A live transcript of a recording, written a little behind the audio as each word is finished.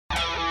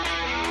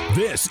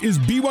This is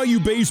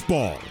BYU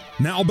Baseball.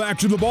 Now back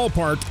to the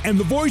ballpark and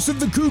the voice of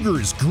the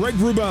Cougars, Greg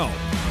Wrubell.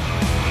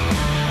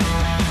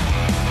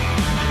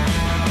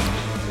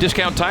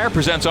 Discount Tire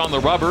presents On the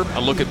Rubber,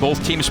 a look at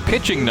both teams'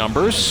 pitching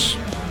numbers.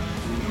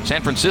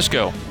 San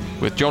Francisco,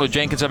 with Jonah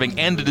Jenkins having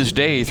ended his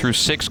day through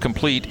 6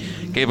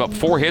 complete, gave up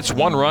 4 hits,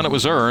 1 run, it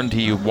was earned.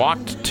 He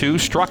walked 2,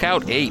 struck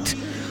out 8.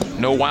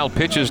 No wild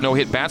pitches, no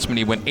hit batsman.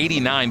 He went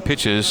 89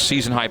 pitches,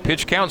 season-high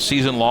pitch count,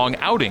 season-long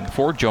outing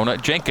for Jonah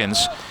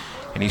Jenkins.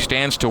 And he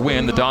stands to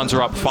win. The Dons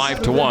are up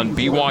 5-1.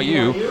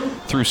 BYU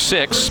through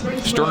 6,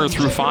 Sterner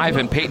through 5,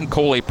 and Peyton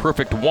Cole a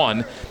perfect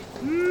 1.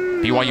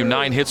 BYU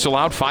 9 hits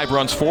allowed, 5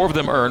 runs, 4 of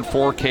them earned,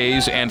 4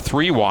 Ks and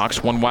 3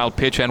 walks, 1 wild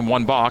pitch and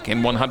 1 balk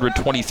in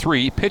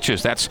 123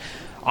 pitches. That's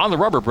On the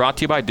Rubber, brought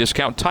to you by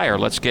Discount Tire.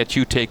 Let's get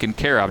you taken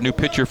care of. New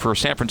pitcher for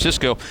San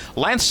Francisco,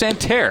 Lance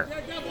Santerre.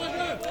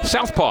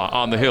 Southpaw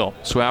on the hill.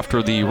 So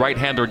after the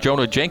right-hander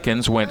Jonah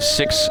Jenkins went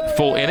 6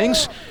 full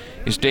innings,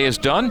 his day is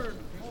done.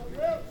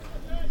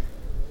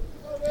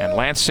 And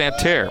Lance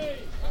Santerre,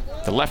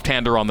 the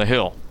left-hander on the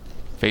hill,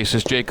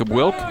 faces Jacob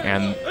Wilk,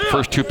 and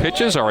first 2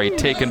 pitches are a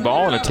taken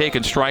ball and a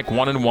taken strike,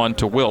 1-1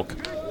 to Wilk.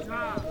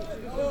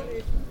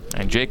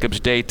 And Jacob's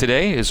day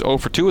today is 0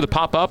 for 2 with a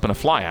pop-up and a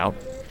fly-out.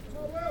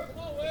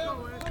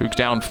 Cougs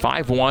down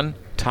 5-1,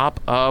 top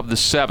of the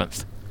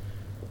 7th.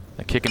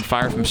 A kick and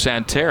fire from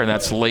Santerre, and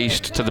that's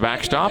laced to the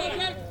backstop.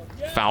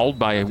 Fouled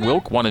by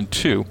Wilk,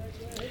 1-2.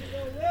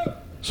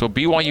 So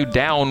BYU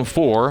down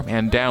 4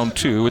 and down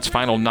 2. Its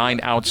final 9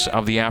 outs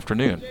of the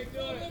afternoon.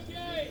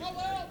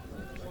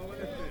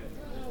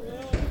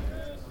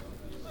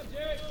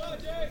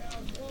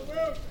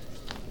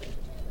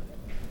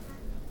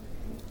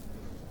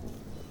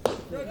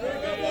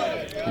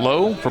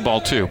 Low for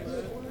ball 2.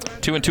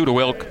 2-2 to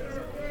Wilk.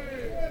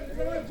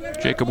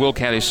 Jacob Wilk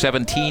had a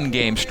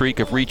 17-game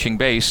streak of reaching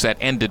base that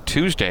ended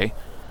Tuesday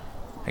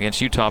against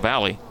Utah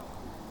Valley.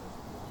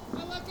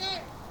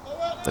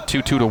 The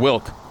 2-2 to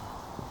Wilk.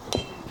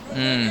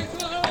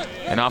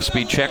 An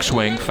off-speed check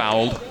swing,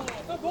 fouled.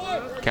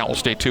 Count will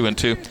stay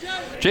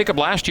 2-2. Jacob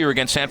last year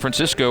against San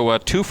Francisco,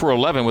 2 for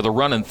 11 with a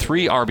run and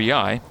 3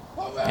 RBI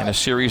in a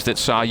series that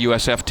saw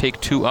USF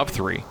take 2 of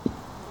 3.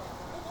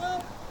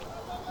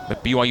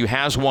 But BYU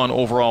has won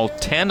overall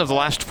 10 of the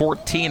last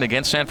 14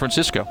 against San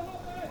Francisco,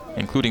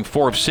 including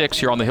 4 of 6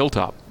 here on the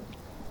Hilltop.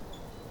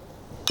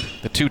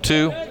 The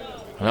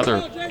 2-2,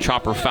 another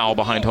chopper foul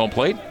behind home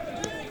plate.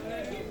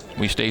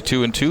 We stay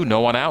 2-2, no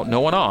one out,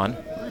 no one on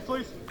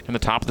in the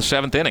top of the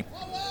 7th inning.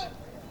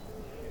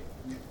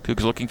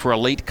 Cougs looking for a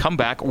late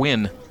comeback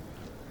win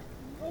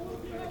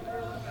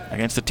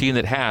against a team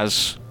that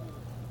has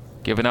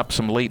given up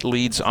some late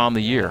leads on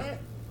the year.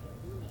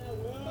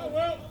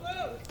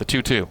 The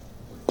 2-2.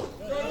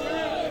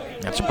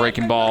 That's a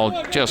breaking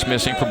ball, just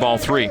missing for ball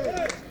 3.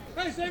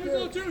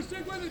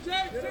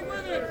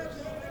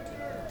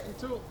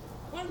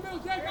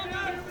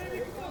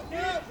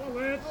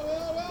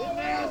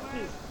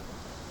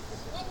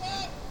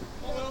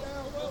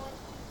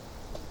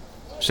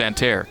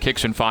 Santerre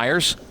kicks and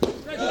fires.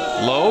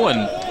 Low,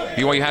 and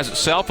BYU has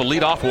itself a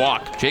leadoff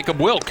walk. Jacob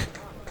Wilk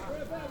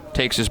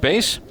takes his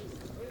base.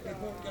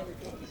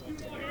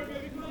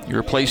 You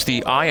replace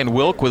the I in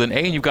Wilk with an A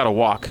and you've got a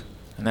walk.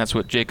 And that's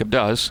what Jacob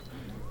does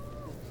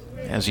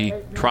as he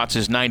trots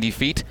his 90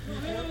 feet.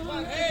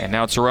 And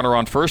now it's a runner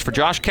on first for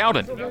Josh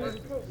Cowden.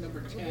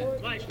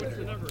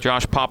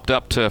 Josh popped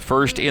up to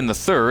first in the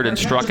 3rd and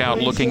struck out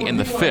looking in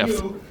the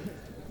 5th.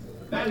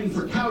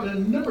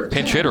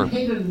 Pinch hitter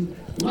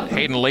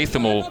Hayden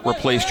Latham will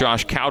replace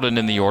Josh Cowden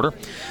in the order.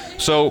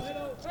 So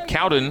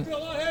Cowden,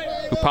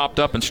 who popped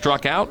up and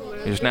struck out,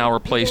 is now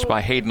replaced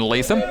by Hayden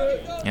Latham.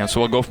 And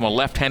so we'll go from a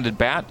left-handed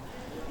bat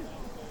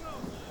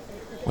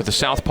with the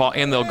southpaw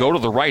in. They'll go to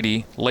the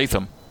righty,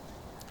 Latham,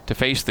 to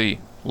face the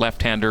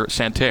left-hander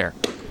Santerre.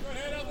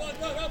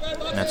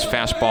 And that's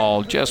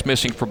fastball just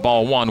missing for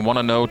ball 1.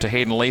 1-0 to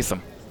Hayden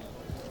Latham.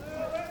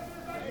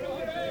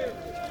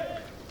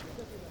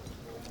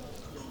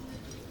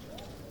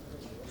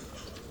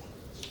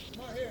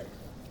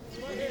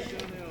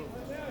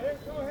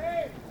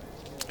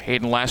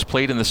 Hayden last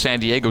played in the San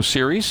Diego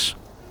series.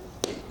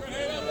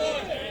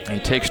 And he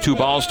takes 2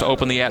 balls to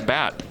open the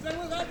at-bat.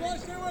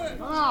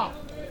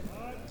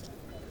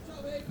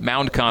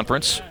 Mound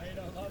Conference.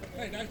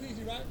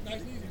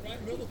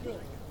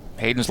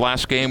 Hayden's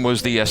last game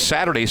was the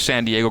Saturday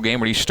San Diego game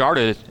where he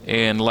started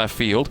in left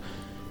field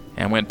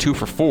and went 2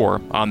 for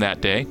 4 on that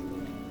day.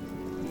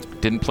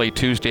 Didn't play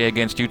Tuesday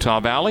against Utah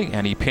Valley,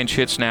 and he pinch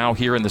hits now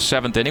here in the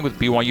 7th inning with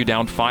BYU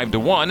down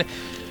 5-1.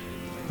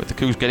 With the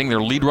Cougs getting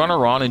their lead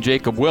runner on in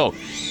Jacob Wilk.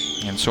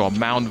 And so a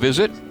mound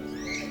visit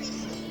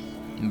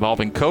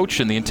involving coach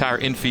and the entire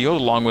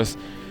infield along with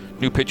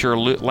new pitcher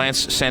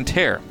Lance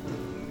Santerre.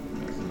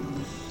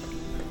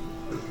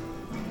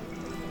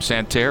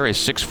 Santerre, a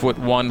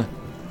 6'1"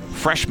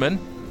 freshman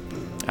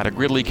out of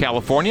Gridley,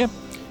 California,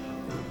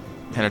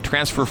 and a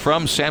transfer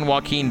from San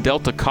Joaquin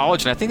Delta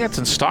College, and I think that's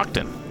in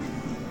Stockton.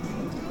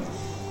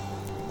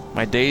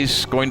 My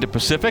days going to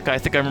Pacific, I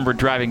think I remember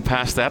driving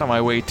past that on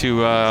my way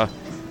to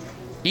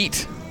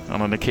eat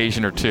on an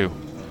occasion or two.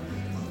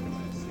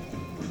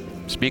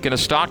 Speaking of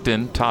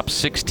Stockton, top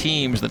 6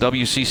 teams in the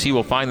WCC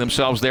will find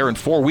themselves there in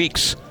 4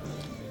 weeks.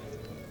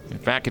 In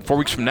fact, in 4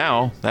 weeks from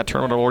now, that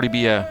tournament will already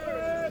be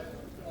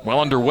well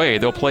underway.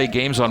 They'll play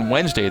games on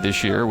Wednesday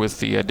this year with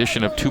the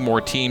addition of 2 more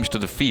teams to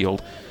the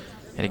field.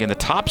 And again, the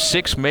top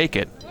 6 make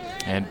it.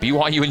 And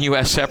BYU and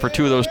USF are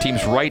 2 of those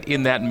teams right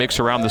in that mix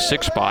around the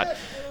 6th spot.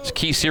 It's a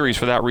key series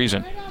for that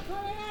reason.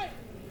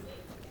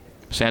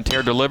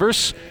 Santerre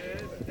delivers.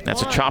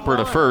 That's a chopper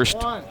to first.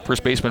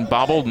 First baseman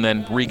bobbled and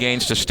then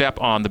regains to step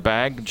on the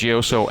bag.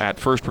 Gioso at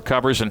first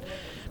recovers and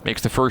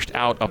makes the first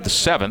out of the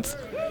 7th,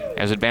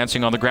 as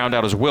advancing on the ground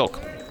out is Wilk.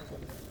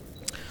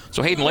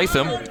 So Hayden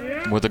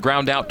Latham with a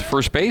ground out to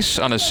first base,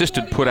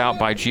 unassisted put out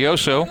by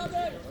Gioso,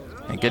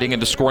 and getting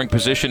into scoring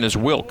position is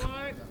Wilk.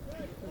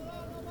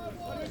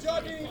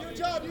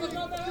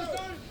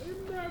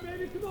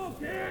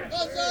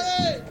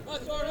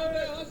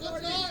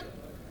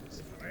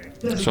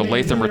 So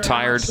Latham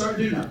retired,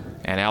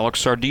 and Alex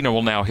Sardina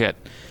will now hit.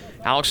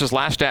 Alex's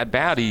last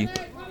at-bat, he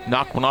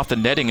knocked one off the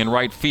netting in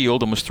right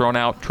field and was thrown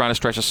out trying to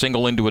stretch a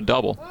single into a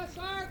double.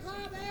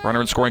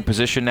 Runner in scoring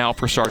position now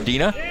for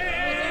Sardina,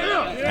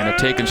 and a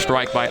taken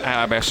strike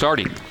by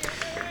Sardi.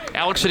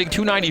 Alex hitting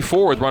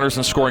 .294 with runners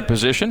in scoring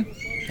position,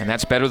 and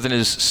that's better than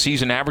his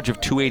season average of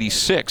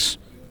 .286.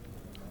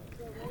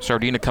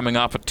 Sardina coming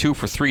off a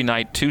 2-for-3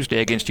 night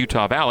Tuesday against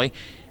Utah Valley,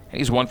 and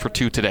he's 1 for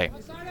 2 today.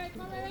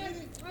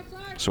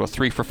 So a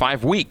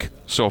 3-for-5 week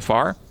so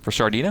far for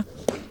Sardina.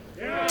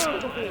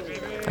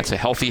 That's a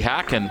healthy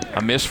hack and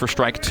a miss for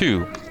strike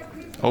 2.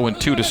 0-2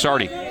 to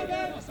Sardi.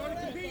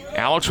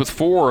 Alex with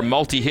 4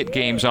 multi-hit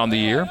games on the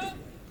year.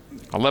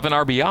 11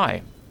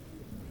 RBI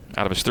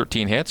out of his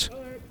 13 hits.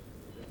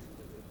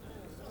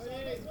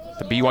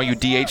 The BYU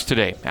DH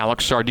today,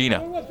 Alex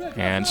Sardina.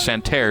 And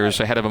Santerre's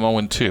ahead of him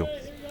 0-2.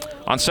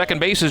 On second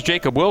base is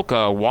Jacob Wilk,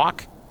 a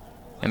walk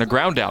and a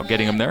ground out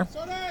getting him there.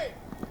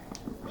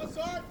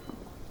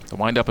 The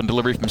windup and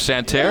delivery from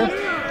Santerre.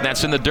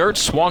 That's in the dirt,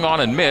 swung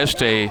on and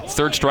missed. A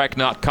third strike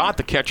not caught.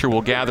 The catcher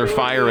will gather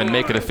fire and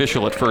make it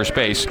official at first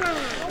base.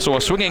 So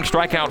a swinging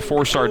strikeout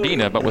for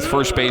Sardina, but with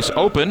first base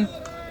open.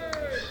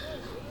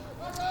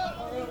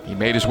 He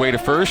made his way to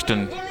first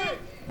and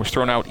was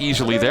thrown out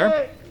easily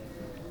there.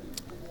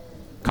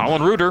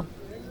 Colin Reuter.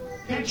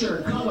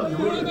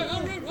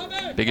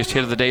 Biggest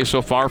hit of the day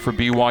so far for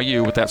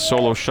BYU with that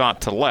solo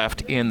shot to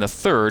left in the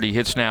 3rd. He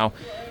hits now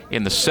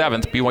in the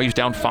 7th. BYU's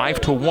down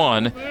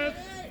 5-1.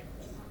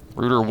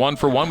 Reuter 1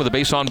 for 1 with a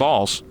base on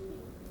balls.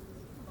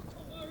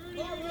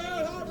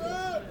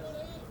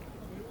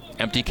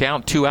 Empty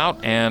count, 2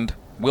 out, and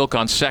Wilk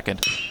on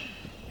second.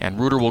 And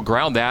Reuter will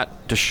ground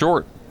that to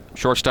short.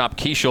 Shortstop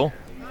Keishel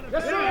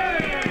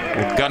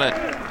will gun it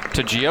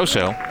to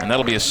Gioso, and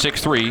that'll be a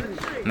 6-3.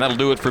 And that'll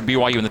do it for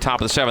BYU in the top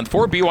of the 7th.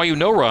 For BYU,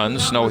 no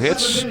runs, no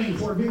hits.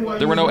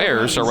 There were no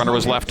errors, so runner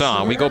was left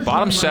on. We go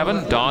bottom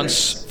 7,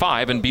 Dons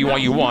 5, and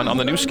BYU 1 on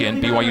the new skin,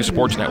 BYU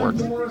Sports Network.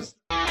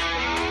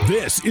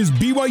 This is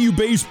BYU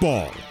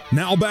Baseball.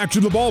 Now back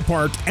to the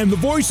ballpark and the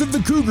voice of the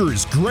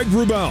Cougars, Greg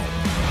Wrubell.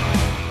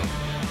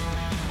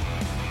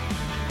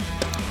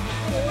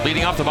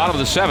 Leading off the bottom of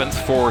the 7th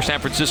for San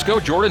Francisco,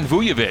 Jordan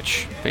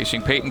Vujovic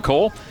facing Peyton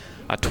Cole.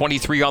 A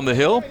 23 on the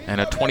hill and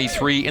a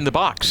 23 in the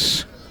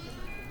box.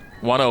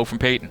 1-0 from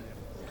Peyton.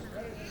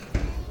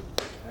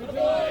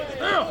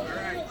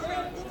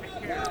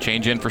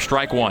 Change in for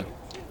strike 1.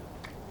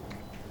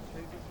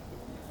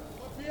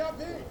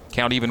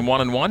 Count even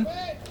 1-1.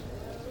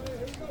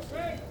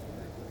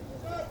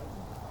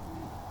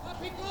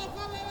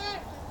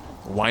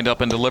 Wind up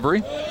and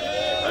delivery.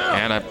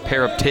 And a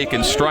pair of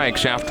taken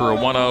strikes after a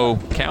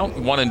 1-0 count.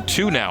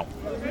 1-2 now.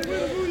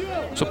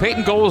 So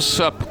Peyton Cole's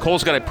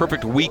got a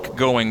perfect week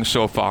going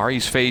so far.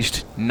 He's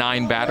faced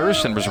 9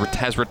 batters and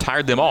has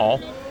retired them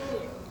all.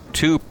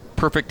 2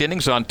 perfect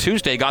innings on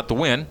Tuesday, got the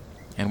win,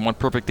 and 1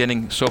 perfect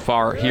inning so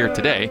far here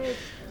today.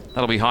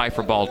 That'll be high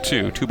for ball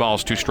 2. 2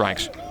 balls, 2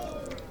 strikes.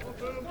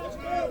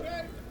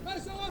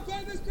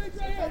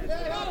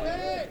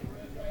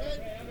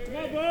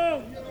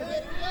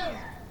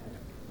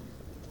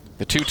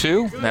 The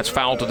 2-2, that's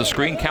foul to the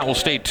screen. Count will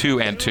stay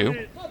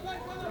 2-2.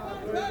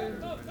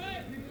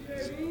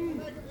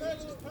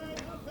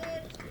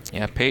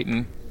 Yeah,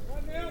 Peyton,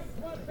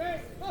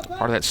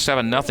 part of that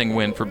 7-0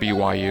 win for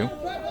BYU.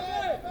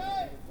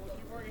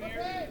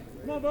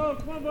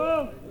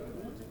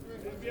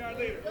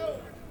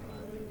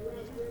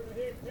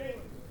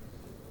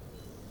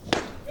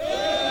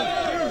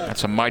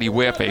 That's a mighty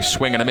whip, a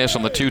swing and a miss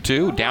on the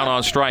 2-2. Down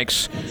on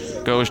strikes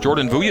goes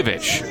Jordan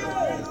Vujovic.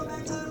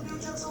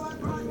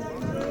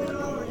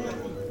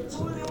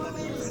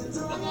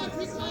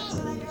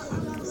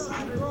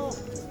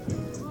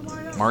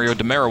 Mario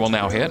DeMera will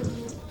now hit.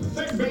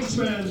 Second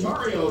baseman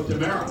Mario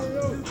DeMera.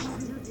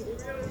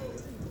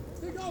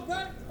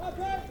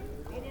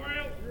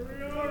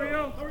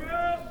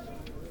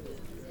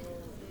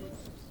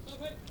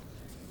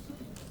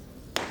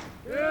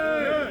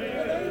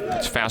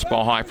 That's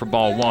fastball high for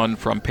ball 1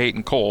 from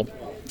Peyton Cole.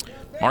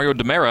 Mario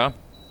DeMera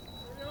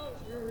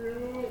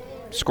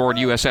Scored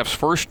USF's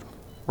first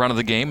run of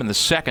the game and the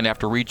second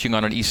after reaching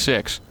on an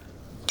E6.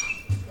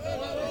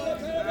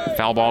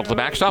 Foul ball to the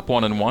backstop,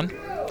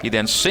 1-1. He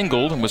then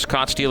singled and was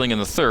caught stealing in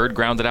the third,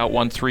 grounded out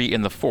 1-3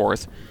 in the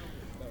fourth.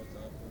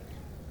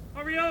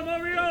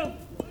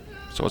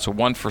 So it's a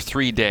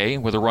 1-for-3 day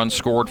with a run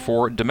scored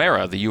for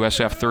DiMera, the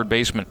USF third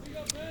baseman.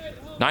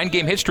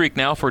 9-game hit streak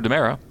now for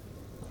DiMera.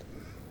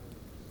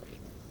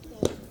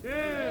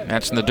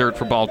 That's in the dirt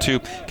for ball 2.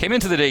 Came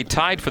into the day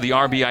tied for the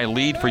RBI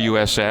lead for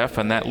USF,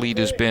 and that lead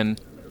has been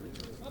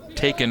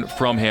taken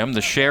from him,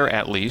 the share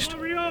at least.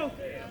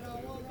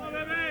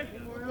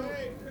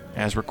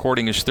 As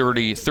recording his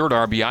 33rd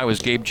RBI was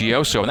Gabe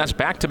Gioso, and that's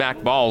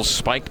back-to-back balls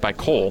spiked by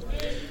Cole.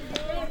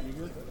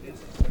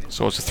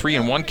 So it's a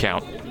 3-1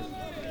 count.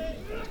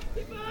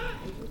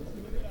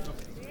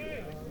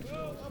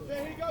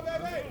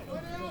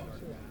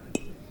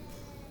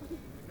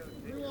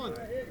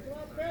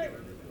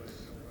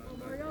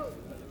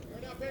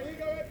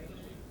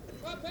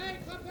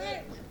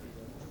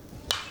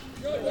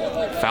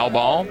 Foul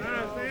ball.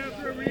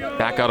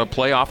 Back out of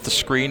play off the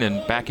screen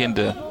and back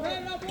into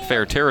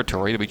fair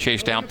territory to be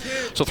chased down.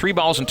 So 3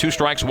 balls and 2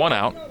 strikes, 1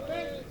 out.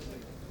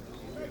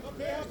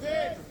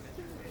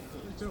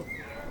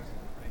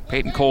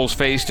 Peyton Cole's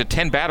faced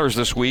 10 batters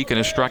this week and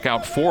has struck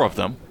out 4 of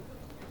them.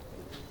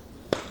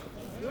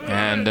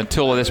 And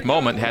until this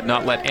moment had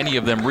not let any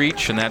of them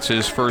reach, and that's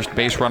his first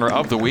base runner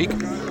of the week,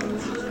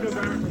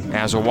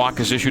 as a walk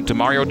is issued to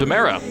Mario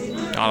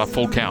DiMera on a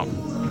full count.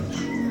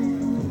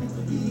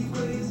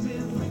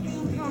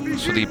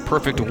 So the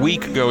perfect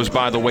week goes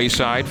by the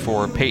wayside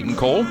for Peyton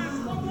Cole.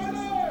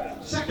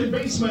 Second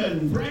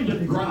baseman,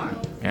 Brandon Grime.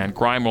 And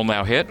Grime will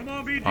now hit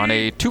on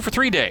a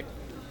 2-for-3 day.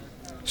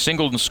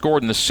 Singled and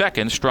scored in the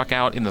second, struck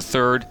out in the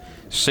third,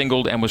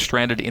 singled and was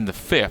stranded in the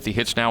fifth. He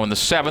hits now in the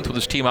seventh with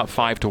his team up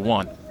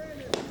 5-1.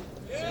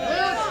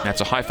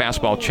 That's a high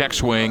fastball check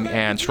swing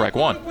and strike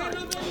 1.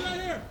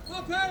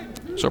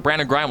 So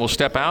Brandon Grime will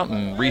step out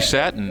and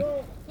reset, and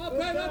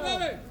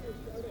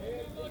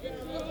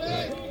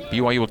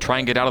BYU will try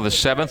and get out of the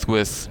seventh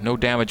with no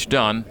damage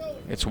done.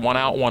 It's 1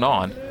 out, 1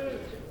 on.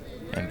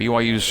 And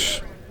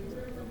BYU's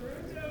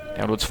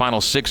down to its final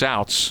 6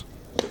 outs.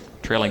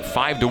 Trailing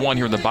 5-1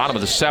 here in the bottom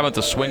of the seventh.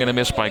 A swing and a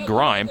miss by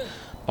Grime.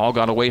 Ball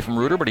got away from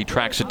Reuter, but he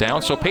tracks it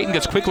down. So Peyton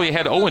gets quickly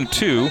ahead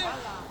 0-2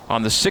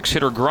 on the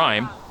 6-hitter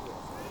Grime.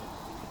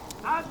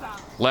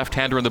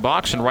 Left-hander in the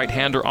box and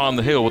right-hander on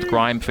the hill with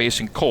Grime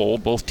facing Cole.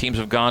 Both teams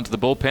have gone to the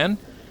bullpen.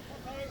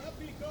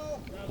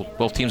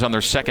 Both teams on their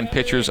second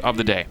pitchers of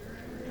the day.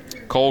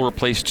 Cole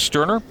replaced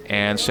Sterner,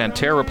 and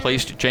Santerre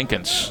replaced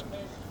Jenkins.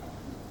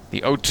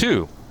 The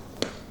 0-2.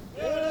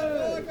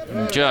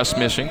 Just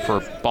missing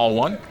for ball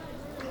 1.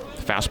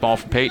 Fastball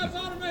from Peyton.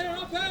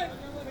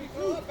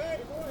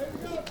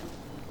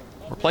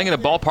 We're playing in a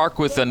ballpark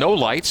with no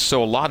lights,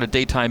 so a lot of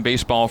daytime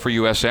baseball for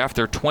USF.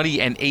 They're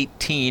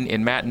 20-18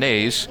 in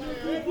matinees,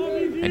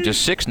 and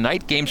just 6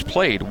 night games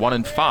played.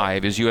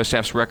 1-5 is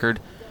USF's record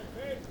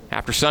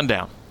after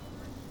sundown.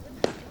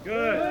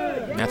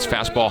 And that's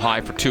fastball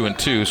high for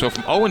 2-2. So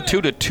from 0-2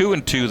 to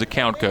 2-2 the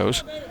count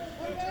goes.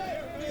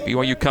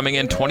 BYU coming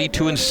in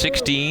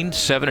 22-16,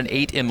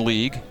 7-8 in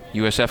league.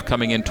 USF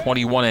coming in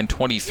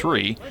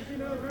 21-23,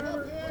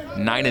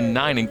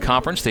 9-9 in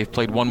conference. They've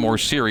played 1 more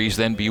series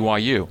than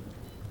BYU.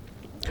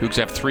 Cougs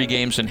have 3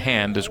 games in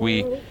hand as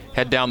we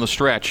head down the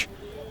stretch.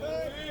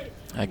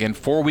 Again,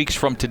 4 weeks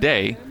from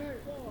today,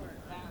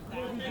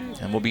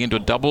 and we'll be into a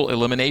double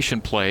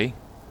elimination play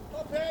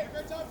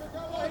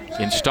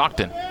in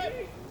Stockton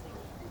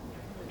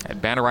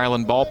at Banner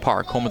Island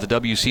Ballpark, home of the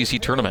WCC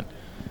tournament.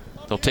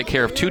 They'll take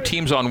care of 2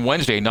 teams on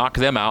Wednesday, knock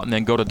them out, and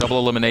then go to double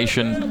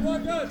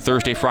elimination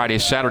Thursday, Friday,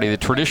 Saturday, the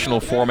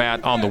traditional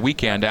format on the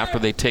weekend after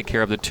they take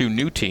care of the 2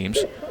 new teams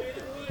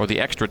or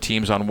the extra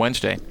teams on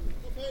Wednesday.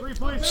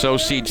 So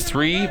seeds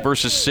 3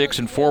 versus 6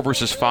 and 4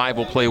 versus 5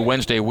 will play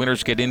Wednesday.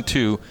 Winners get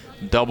into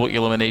double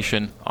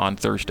elimination on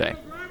Thursday,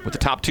 with the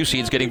top 2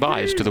 seeds getting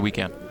byes to the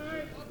weekend.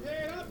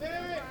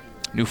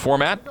 New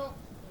format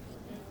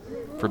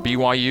for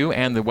BYU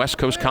and the West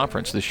Coast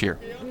Conference this year.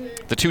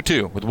 The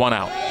 2-2 with 1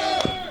 out.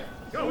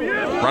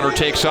 Runner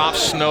takes off,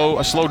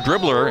 a slow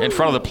dribbler in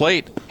front of the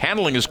plate.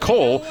 Handling is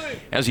Cole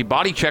as he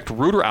body checked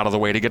Reuter out of the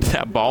way to get to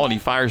that ball, and he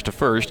fires to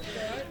first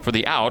for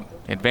the out.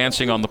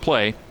 Advancing on the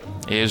play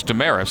is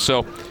DiMera.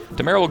 So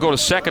DiMera will go to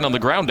second on the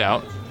ground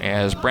out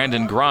as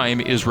Brandon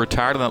Grime is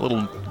retired on that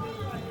little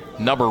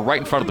nubber right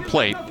in front of the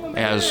plate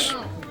as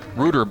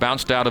Reuter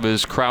bounced out of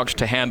his crouch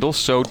to handle.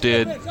 So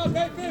did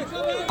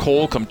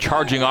Cole come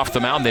charging off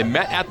the mound. They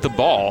met at the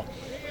ball.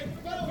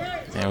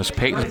 And it was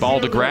Peyton's ball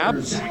to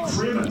grab.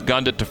 He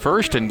gunned it to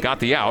first and got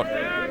the out.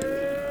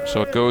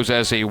 So it goes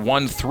as a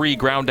 1-3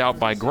 ground out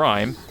by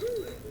Grime.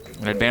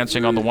 And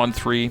advancing on the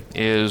 1-3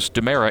 is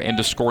DiMera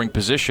into scoring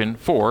position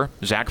for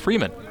Zach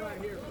Freeman.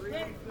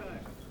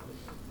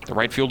 The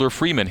right fielder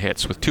Freeman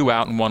hits with 2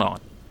 out and 1 on.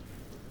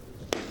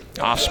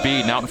 Off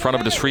speed and out in front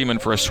of it is Freeman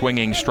for a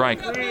swinging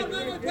strike.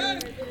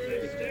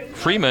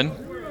 Freeman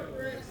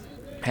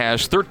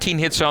has 13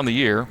 hits on the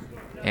year,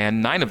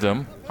 and 9 of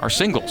them are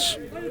singles.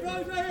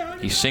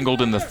 He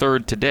singled in the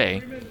third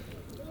today,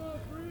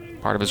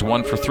 part of his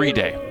 1-for-3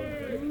 day.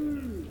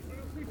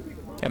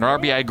 And an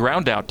RBI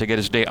ground out to get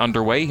his day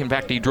underway. In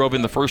fact, he drove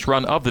in the first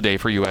run of the day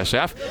for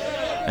USF.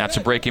 That's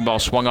a breaking ball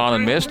swung on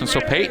and missed. And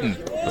so Peyton,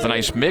 with a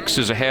nice mix,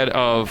 is ahead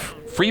of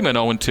Freeman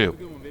 0-2.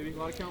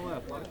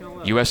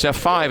 USF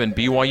 5 and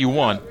BYU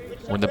 1.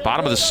 We're in the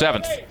bottom of the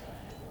 7th.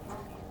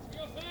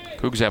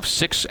 Cougs have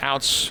 6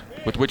 outs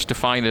with which to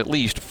find at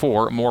least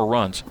 4 more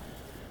runs.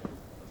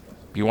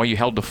 BYU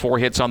held to 4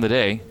 hits on the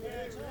day.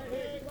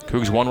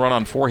 Cougs 1 run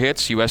on 4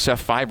 hits. USF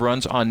 5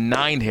 runs on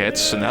 9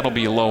 hits, and that'll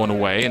be low and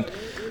away. And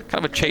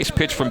kind of a chase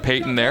pitch from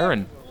Peyton there,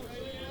 and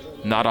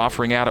not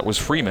offering out it was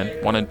Freeman,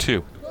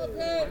 1-2.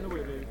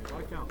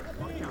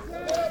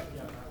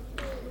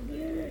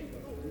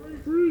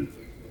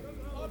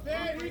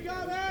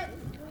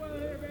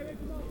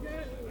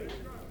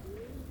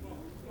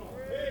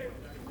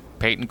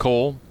 Peyton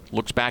Cole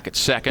looks back at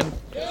second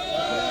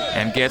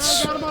and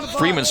gets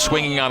Freeman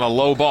swinging on a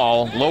low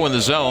ball, low in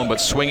the zone,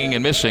 but swinging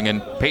and missing,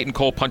 and Peyton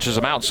Cole punches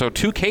him out. So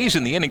 2 Ks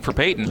in the inning for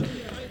Peyton.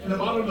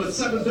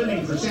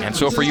 And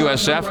so for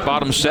USF,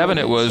 bottom 7,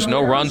 it was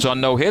no runs on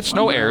no hits,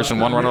 no errors,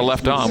 and 1 runner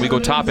left on. We go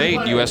top 8,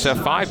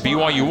 USF 5,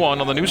 BYU 1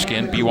 on the new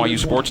skin, BYU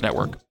Sports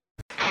Network.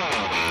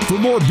 For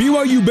more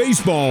BYU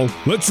baseball,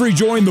 let's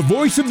rejoin the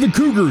voice of the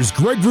Cougars,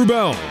 Greg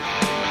Wrubell.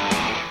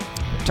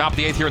 Top of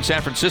the 8th here in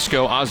San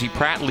Francisco, Ozzie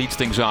Pratt leads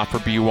things off for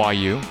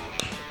BYU.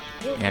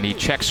 And he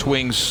check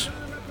swings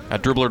a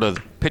dribbler to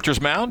the pitcher's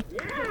mound.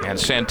 And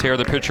Santerre,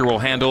 the pitcher, will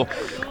handle.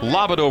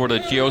 Lob it over to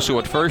Giosu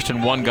at first,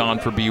 and 1 gone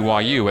for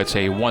BYU. It's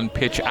a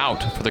 1-pitch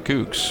out for the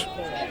Cougs.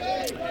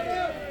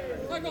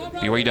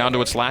 BYU down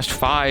to its last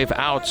 5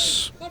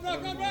 outs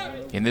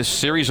in this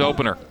series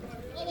opener.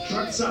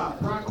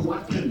 Shortstop Brock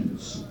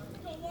Watkins.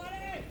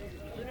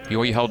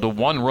 BYU held to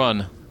 1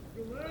 run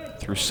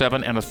through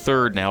 7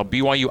 1/3 now.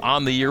 BYU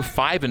on the year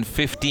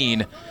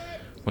 5-15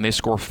 when they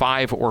score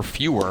 5 or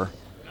fewer.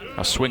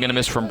 A swing and a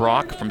miss from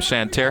Brock, from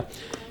Santerre.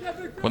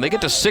 When they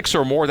get to 6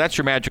 or more, that's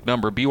your magic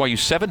number. BYU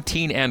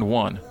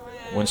 17-1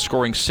 when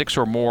scoring 6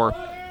 or more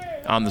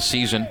on the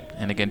season.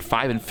 And again,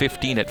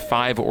 5-15 at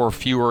 5 or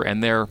fewer,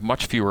 and they're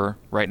much fewer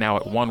right now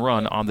at 1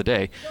 run on the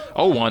day.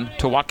 0-1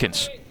 to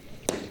Watkins.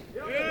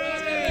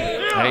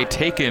 And a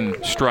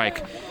taken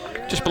strike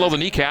just below the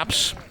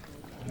kneecaps.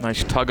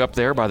 Nice tug up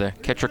there by the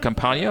catcher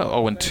Campagna,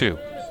 0-2.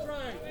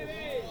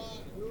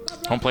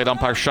 Home plate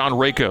umpire Sean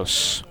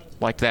Rakos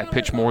liked that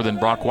pitch more than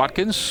Brock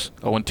Watkins,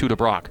 0-2 to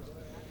Brock.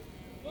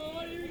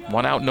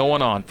 1 out, no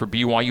one on for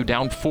BYU,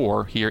 down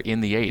 4 here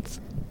in the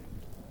 8th.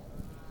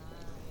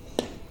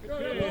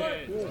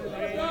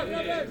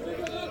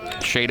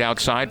 Shade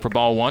outside for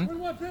ball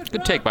 1.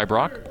 Good take by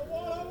Brock.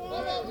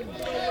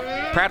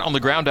 Pratt on the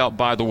ground out,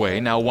 by the way,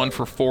 now 1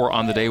 for 4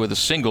 on the day with a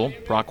single.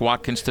 Brock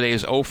Watkins today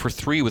is 0 for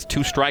 3 with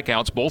 2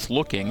 strikeouts, both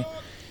looking.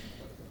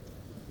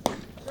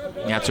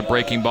 That's a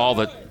breaking ball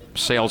that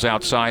sails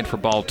outside for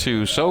ball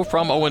 2. So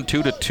from 0-2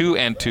 to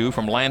 2-2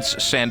 from Lance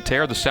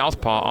Santerre, the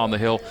southpaw on the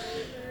hill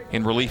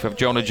in relief of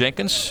Jonah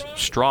Jenkins.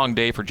 Strong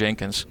day for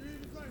Jenkins.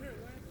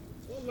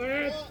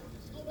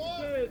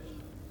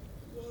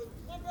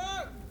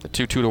 The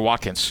 2-2 to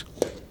Watkins.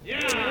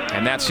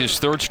 And that's his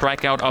 3rd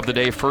strikeout of the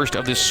day, first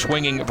of this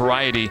swinging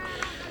variety,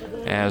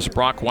 as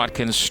Brock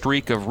Watkins'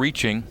 streak of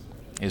reaching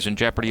is in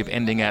jeopardy of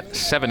ending at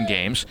 7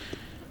 games.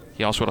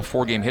 He also had a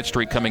 4-game hit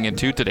streak coming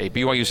into today.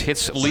 BYU's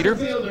hits leader,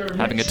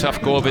 having a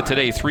tough go of it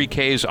today, 3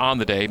 Ks on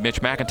the day.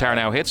 Mitch McIntyre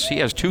now hits. He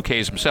has 2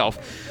 Ks himself,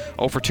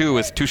 0 for 2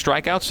 with 2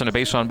 strikeouts and a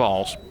base on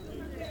balls.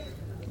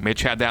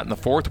 Mitch had that in the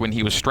 4th when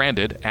he was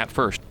stranded at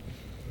first.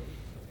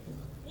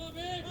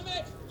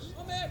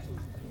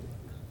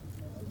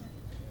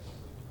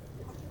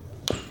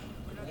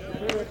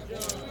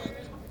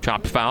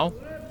 Chopped foul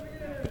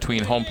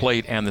between home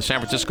plate and the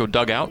San Francisco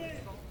dugout,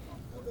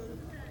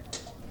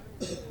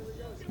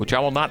 which I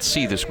will not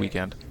see this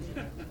weekend.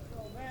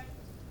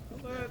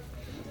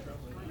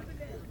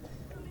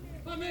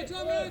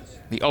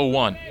 The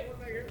 0-1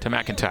 to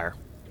McIntyre.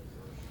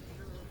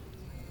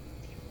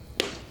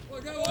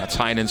 That's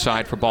high and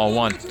inside for ball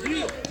 1.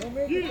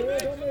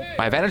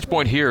 My vantage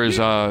point here is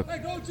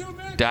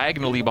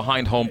diagonally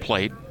behind home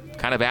plate,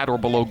 kind of at or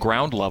below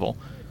ground level.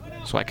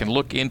 So I can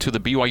look into the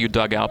BYU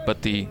dugout,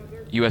 but the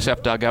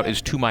USF dugout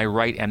is to my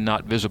right and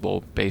not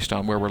visible based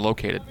on where we're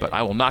located. But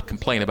I will not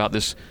complain about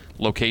this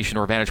location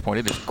or vantage point.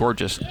 It is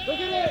gorgeous.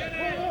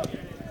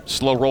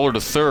 Slow roller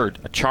to third.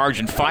 A charge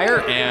and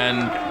fire,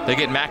 and they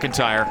get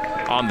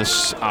McIntyre on the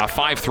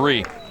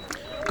 5-3.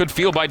 Good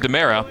field by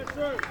DeMera.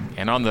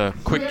 And on the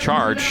quick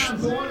charge,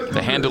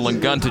 the handle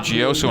and gun to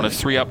Giosu, and it's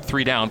 3 up,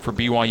 3 down for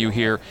BYU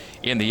here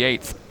in the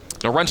 8th.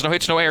 No runs, no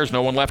hits, no errors,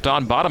 no one left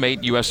on. Bottom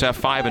 8, USF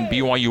 5 and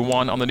BYU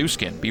 1 on the new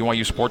skin,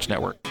 BYU Sports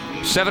Network.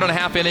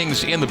 7.5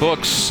 innings in the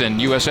books,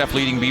 and USF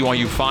leading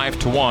BYU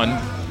 5-1.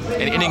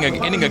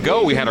 An inning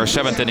ago, we had our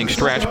 7th inning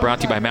stretch, brought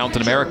to you by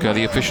Mountain America,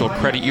 the official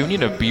credit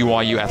union of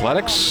BYU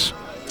Athletics.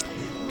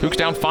 Cougs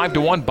down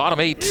 5-1, bottom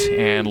 8,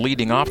 and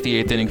leading off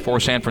the 8th inning for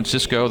San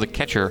Francisco, the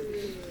catcher,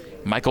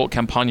 Michael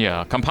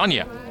Campagna.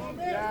 Campagna.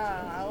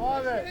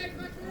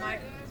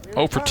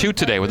 0 for 2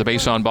 today with a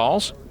base on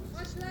balls.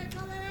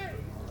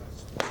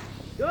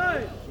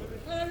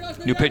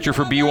 New pitcher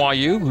for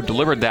BYU who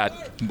delivered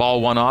that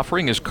ball one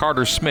offering is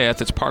Carter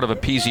Smith. It's part of a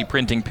PZ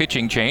Printing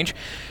pitching change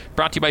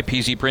brought to you by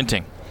PZ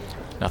Printing.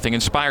 Nothing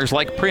inspires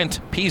like print,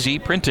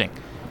 PZ Printing.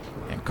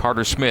 And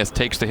Carter Smith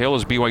takes the hill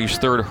as BYU's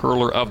third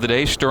hurler of the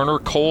day. Sterner,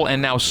 Cole,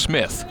 and now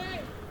Smith.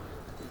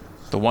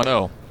 The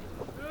 1-0.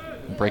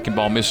 Breaking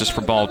ball misses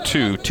for ball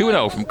 2.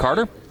 2-0 from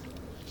Carter.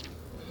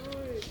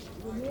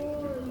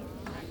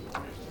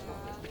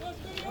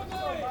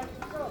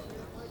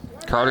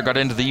 Carter got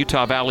into the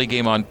Utah Valley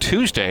game on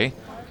Tuesday.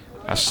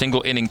 A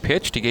single inning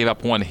pitched. He gave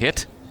up 1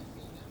 hit.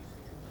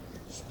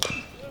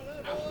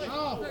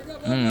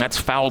 That's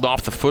fouled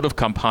off the foot of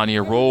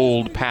Campagna,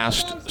 rolled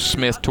past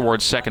Smith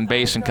towards second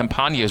base, and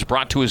Campagna is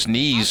brought to his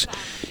knees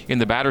in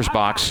the batter's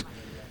box.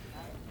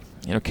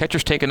 You know,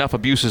 catchers take enough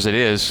abuse as it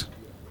is,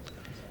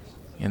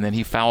 and then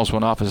he fouls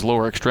one off his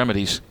lower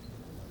extremities.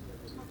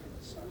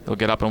 He'll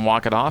get up and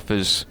walk it off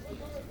as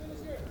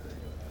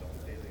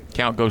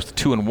count goes to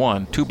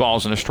 2-1. 2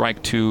 balls and a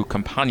strike to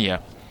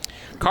Campagna.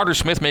 Carter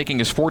Smith making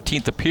his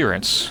 14th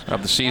appearance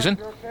of the season.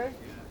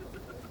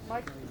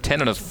 10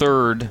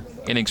 1/3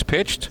 innings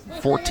pitched,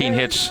 14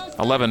 hits,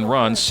 11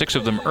 runs, 6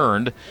 of them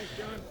earned.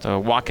 The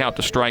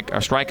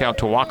strikeout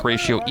to walk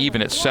ratio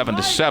even at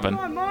 7-7.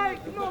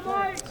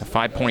 A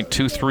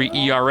 5.23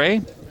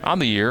 ERA on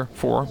the year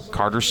for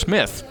Carter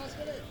Smith,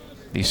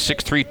 the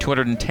 6'3",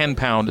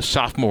 210-pound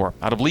sophomore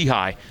out of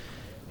Lehigh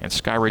and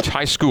Skyridge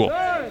High School.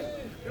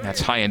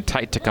 That's high and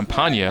tight to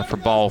Campagna for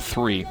ball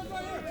 3.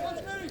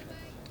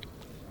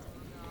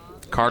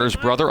 Carter's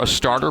brother, a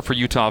starter for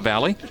Utah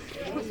Valley.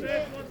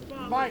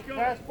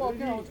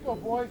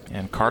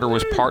 And Carter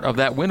was part of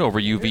that win over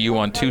UVU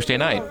on Tuesday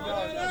night.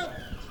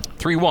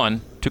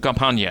 3-1 to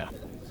Campagna.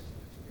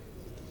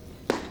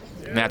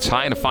 And that's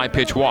high and a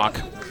 5-pitch walk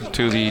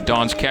to the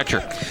Dons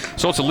catcher.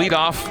 So it's a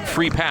leadoff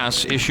free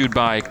pass issued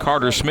by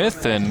Carter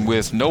Smith, and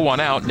with no one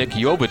out, Nick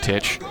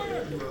Jovetic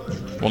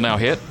will now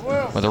hit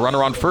with a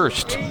runner on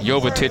first.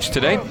 Jovetic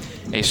today,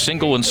 a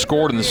single and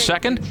scored in the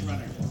second,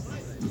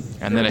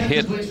 and then a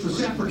hit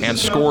and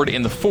scored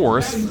in the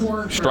fourth,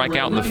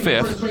 strikeout in the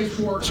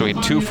fifth. So a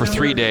 2 for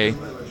 3 day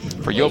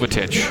for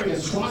Jovetic.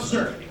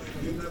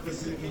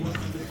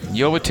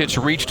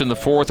 Jovetic reached in the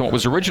fourth on what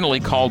was originally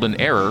called an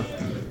error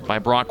by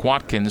Brock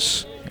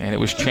Watkins, and it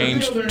was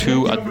changed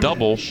to a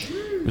double.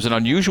 It was an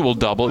unusual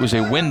double. It was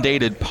a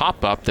wind-dated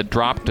pop-up that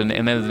dropped and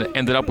then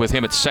ended up with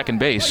him at second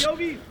base.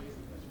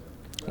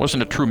 It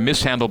wasn't a true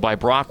mishandle by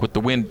Brock, with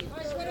the wind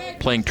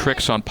playing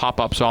tricks on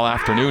pop-ups all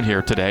afternoon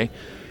here today.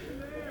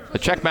 The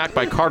check back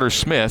by Carter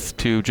Smith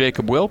to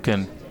Jacob Wilk,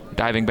 and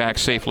diving back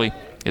safely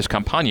is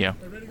Campagna.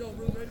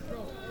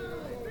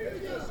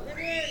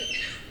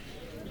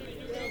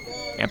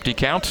 Empty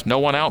count, no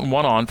one out and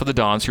one on for the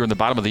Dons here in the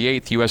bottom of the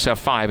 8th, USF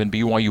 5 and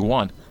BYU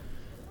 1.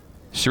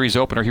 Series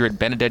opener here at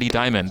Benedetti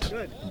Diamond.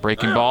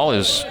 Breaking ball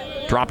is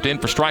dropped in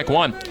for strike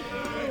 1.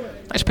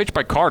 Nice pitch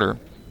by Carter.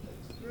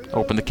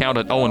 Opened the count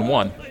at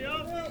 0-1.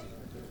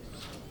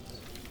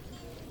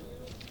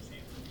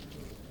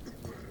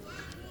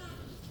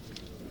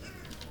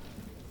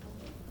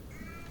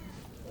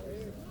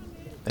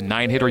 The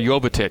 9-hitter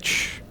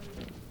Jovetic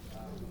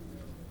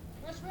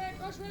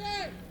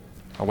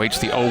awaits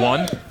the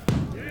 0-1,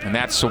 and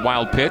that's a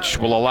wild pitch.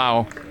 Will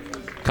allow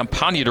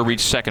Campagna to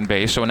reach second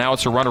base, so now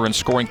it's a runner in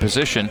scoring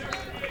position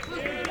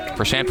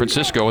for San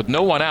Francisco with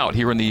no one out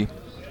here in the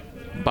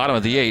bottom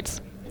of the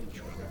 8th.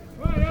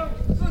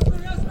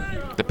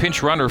 The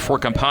pinch runner for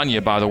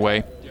Campagna, by the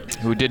way,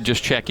 who did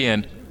just check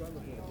in,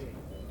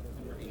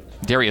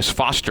 Darius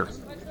Foster.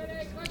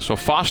 So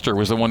Foster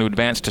was the one who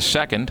advanced to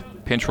second,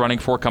 pinch running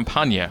for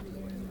Campagna.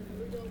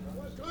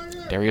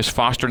 Darius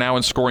Foster now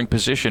in scoring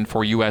position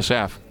for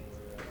USF.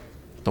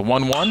 The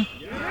 1-1,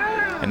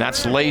 and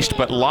that's laced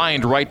but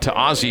lined right to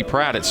Ozzie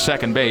Pratt at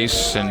second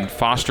base, and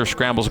Foster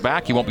scrambles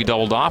back. He won't be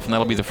doubled off, and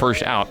that'll be the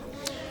first out.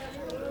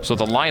 So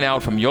the line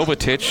out from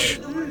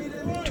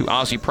Jovetic to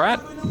Ozzie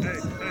Pratt,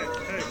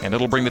 and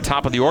it'll bring the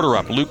top of the order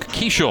up. Luke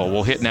Keeschel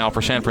will hit now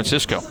for San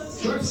Francisco.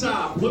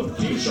 Shortstop, Luke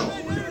Keeschel.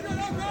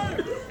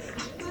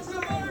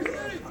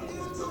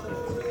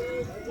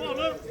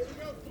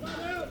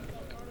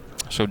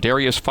 So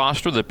Darius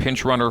Foster, the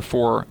pinch runner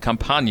for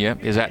Campagna,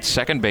 is at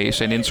second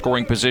base and in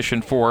scoring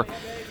position for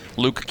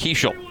Luke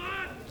Keeschel.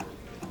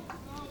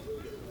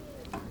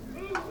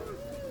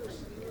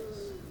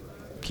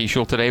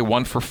 Keeschel today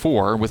 1 for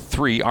 4 with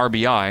 3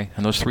 RBI,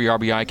 and those 3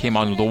 RBI came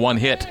on with a 1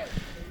 hit.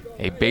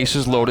 A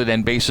bases loaded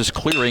and bases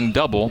clearing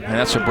double, and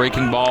that's a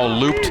breaking ball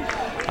looped.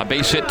 A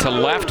base hit to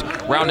left.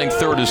 Rounding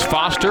third is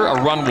Foster.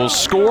 A run will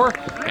score.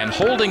 And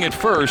holding it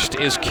first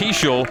is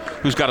Keeschel,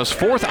 who's got his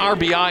 4th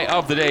RBI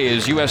of the day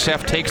as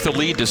USF takes the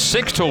lead to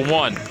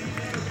 6-1.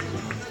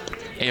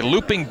 A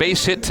looping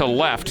base hit to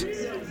left.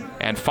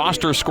 And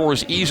Foster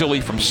scores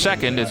easily from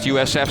second. It's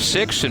USF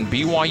 6 and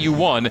BYU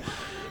 1.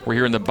 We're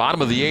here in the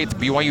bottom of the 8th.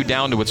 BYU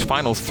down to its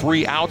final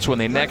 3 outs when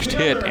they next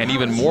hit, and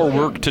even more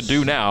work to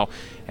do now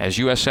as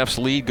USF's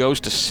lead goes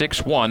to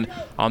 6-1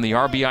 on the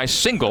RBI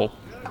single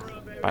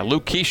by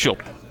Luke Keeschel,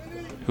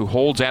 who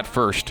holds at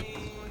first.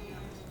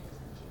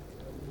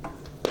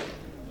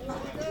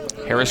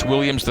 Harris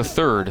Williams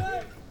III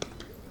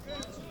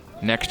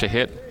next to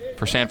hit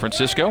for San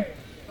Francisco.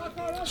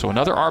 So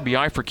another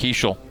RBI for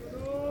Keeschel.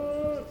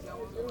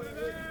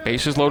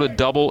 Bases loaded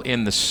double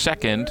in the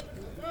second,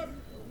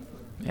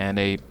 and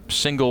a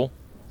single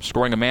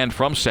scoring a man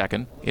from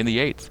second in the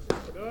eighth.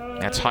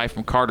 That's high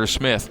from Carter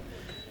Smith.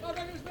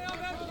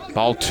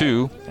 Ball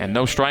 2 and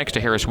no strikes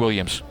to Harris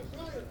Williams.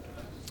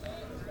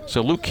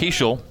 So Luke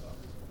Keeschel,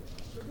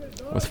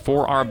 with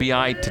 4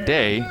 RBI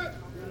today,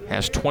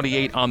 has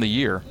 28 on the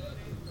year.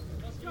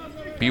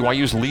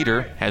 BYU's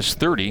leader has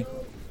 30,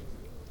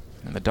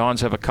 and the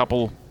Dons have a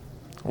couple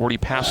already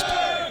past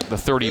the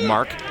 30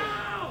 mark.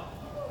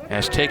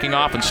 As taking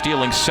off and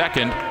stealing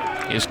second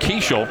is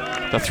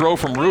Keeschel. The throw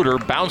from Reuter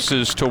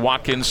bounces to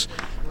Watkins,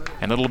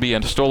 and it'll be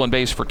a stolen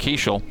base for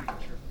Keeschel.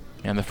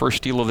 And the first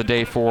steal of the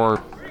day for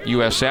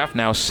USF,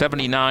 now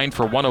 79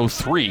 for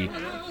 103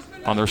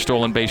 on their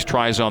stolen base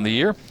tries on the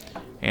year.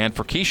 And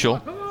for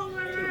Keeschel,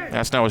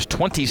 that's now his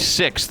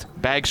 26th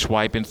bag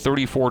swipe in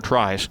 34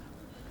 tries.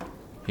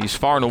 He's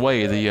far and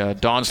away the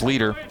Dons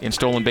leader in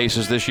stolen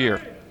bases this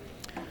year.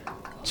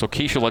 So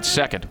Keeschel at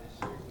second.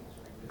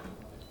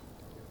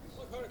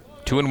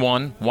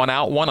 2-1, 1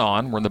 out, 1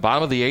 on. We're in the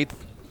bottom of the eighth.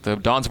 The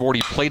Dons have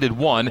already plated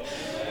one,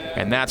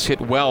 and that's hit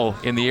well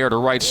in the air to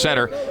right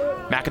center.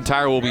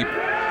 McIntyre will be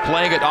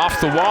playing it off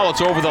the wall.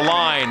 It's over the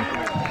line.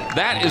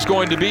 That is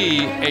going to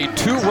be a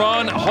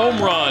 2-run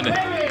home run.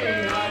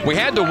 We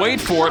had to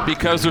wait for it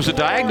because there's a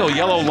diagonal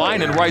yellow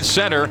line in right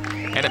center,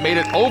 and it made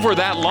it over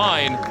that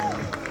line.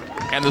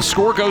 And the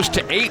score goes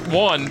to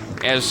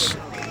 8-1 as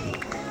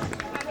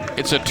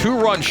it's a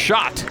 2-run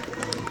shot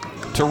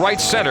to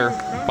right center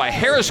by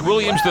Harris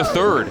Williams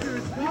III,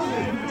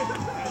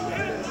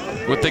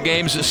 with the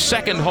game's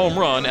second home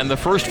run and the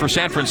first for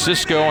San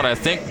Francisco. And I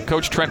think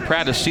Coach Trent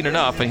Pratt has seen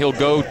enough, and he'll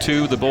go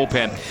to the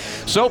bullpen.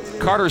 So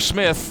Carter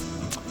Smith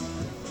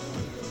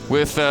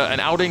with an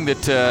outing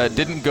that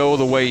didn't go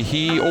the way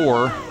he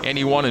or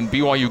anyone in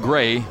BYU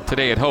Gray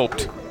today had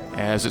hoped,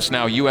 as it's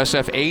now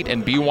USF 8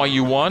 and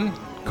BYU 1.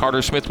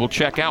 Carter Smith will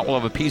check out. We'll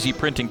have a PZ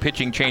Printing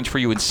pitching change for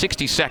you in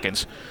 60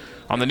 seconds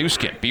on the new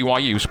skin,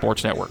 BYU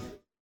Sports Network.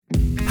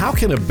 How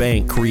can a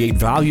bank create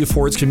value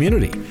for its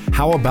community?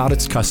 How about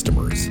its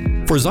customers?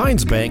 For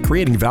Zions Bank,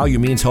 creating value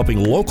means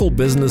helping local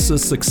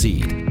businesses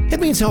succeed. It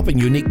means helping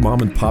unique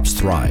mom and pops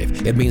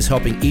thrive. It means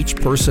helping each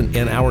person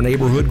in our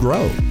neighborhood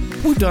grow.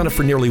 We've done it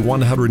for nearly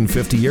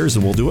 150 years,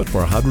 and we'll do it for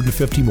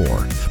 150 more.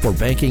 For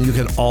banking you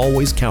can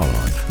always count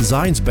on,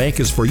 Zions Bank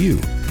is for you.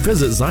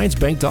 Visit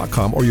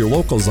ZionsBank.com or your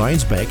local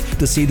Zions Bank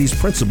to see these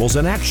principles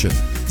in action.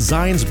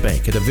 Zions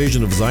Bank, a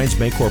division of Zions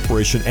Bank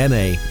Corporation,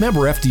 N.A.,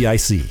 member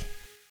FDIC.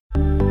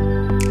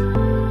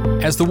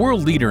 As the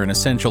world leader in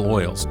essential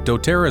oils,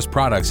 doTERRA's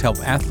products help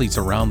athletes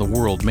around the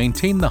world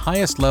maintain the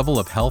highest level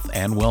of health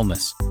and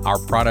wellness. Our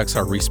products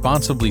are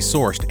responsibly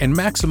sourced and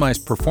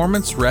maximize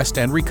performance, rest,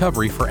 and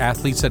recovery for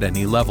athletes at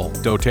any level.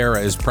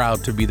 doTERRA is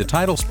proud to be the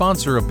title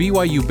sponsor of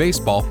BYU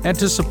Baseball and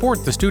to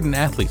support the student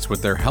athletes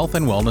with their health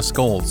and wellness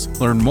goals.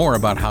 Learn more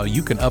about how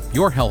you can up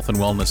your health and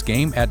wellness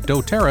game at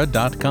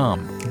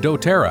doTERRA.com.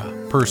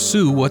 doTERRA.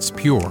 Pursue what's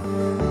pure.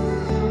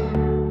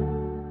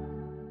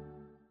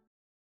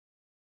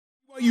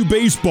 BYU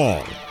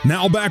Baseball.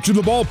 Now back to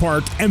the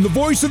ballpark and the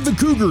voice of the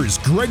Cougars,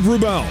 Greg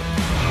Wrubell.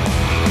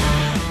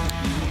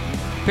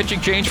 Pitching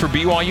change for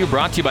BYU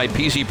brought to you by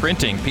PZ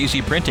Printing.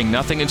 PZ Printing,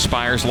 nothing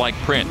inspires like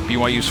print.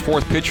 BYU's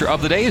fourth pitcher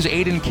of the day is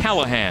Aiden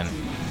Callahan.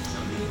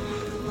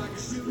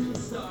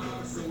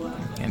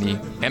 And he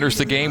enters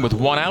the game with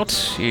 1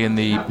 out in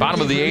the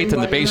bottom of the eighth,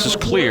 and the base is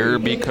clear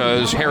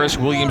because Harris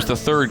Williams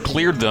III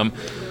cleared them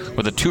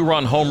with a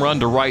 2-run home run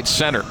to right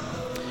center.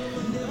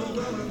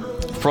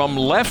 From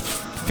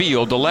left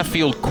field, the left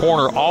field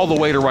corner all the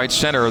way to right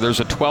center, there's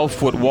a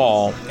 12-foot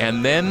wall,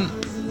 and then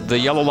the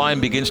yellow line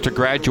begins to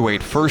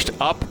graduate, first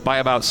up by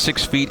about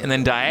 6 feet and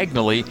then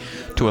diagonally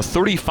to a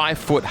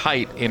 35-foot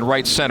height in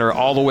right center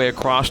all the way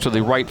across to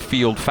the right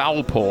field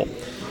foul pole.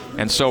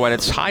 And so at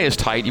its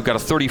highest height, you've got a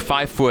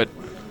 35-foot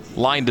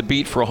line to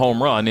beat for a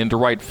home run into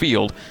right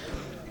field.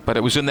 But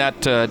it was in that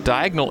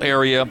diagonal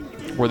area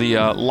where the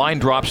line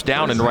drops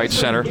down in right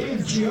center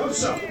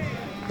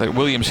that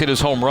Williams hit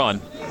his home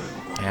run.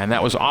 And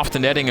that was off the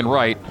netting and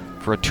right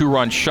for a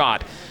 2-run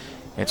shot.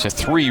 It's a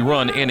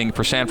 3-run inning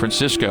for San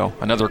Francisco.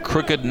 Another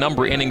crooked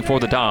number inning for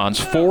the Dons.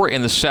 4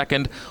 in the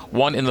second,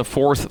 1 in the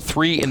fourth,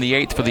 3 in the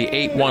eighth for the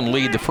 8-1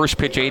 lead. The first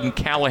pitch Aiden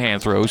Callahan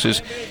throws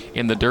is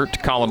in the dirt to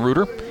Colin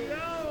Reuter.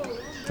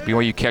 The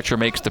BYU catcher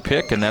makes the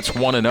pick, and that's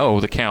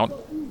 1-0 the count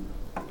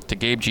to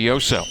Gabe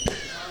Gioso.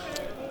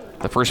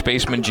 The first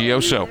baseman,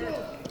 Gioso,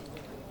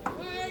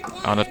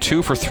 on a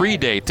 2-for-3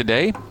 day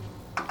today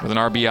with an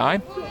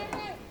RBI.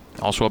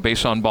 Also a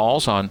base on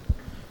balls on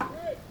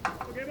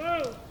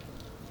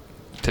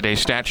today's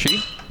stat sheet.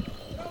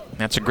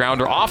 That's a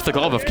grounder off the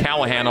glove of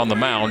Callahan on the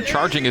mound.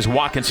 Charging is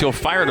Watkins. He'll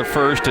fire to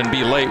first and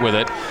be late with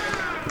it.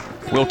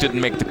 Wilt didn't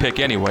make the pick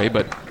anyway,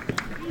 but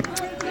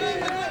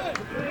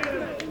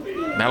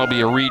That'll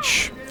be a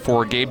reach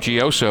for Gabe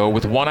Gioso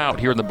with one out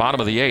here in the bottom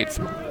of the 8th.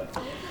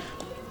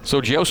 So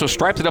Gioso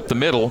striped it up the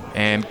middle,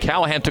 and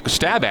Callahan took a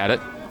stab at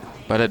it,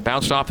 but it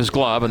bounced off his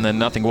glove, and then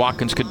the only thing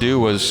Watkins could do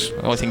was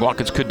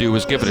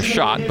give it a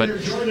shot.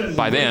 But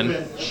by then,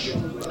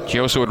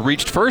 Gioso had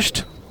reached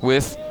first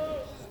with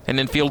an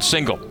infield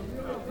single.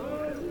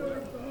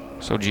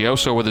 So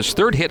Gioso with his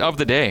 3rd hit of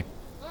the day.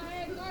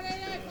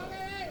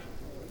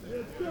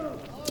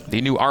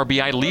 The new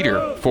RBI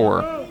leader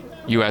for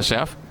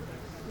USF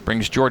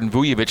brings Jordan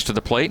Vujovic to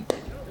the plate.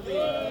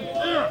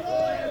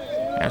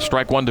 And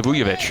strike 1 to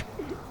Vujovic.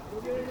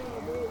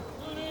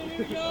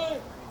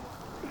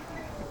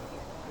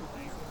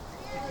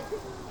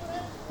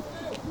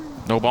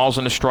 No balls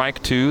and a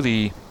strike to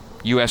the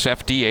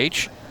USF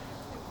DH.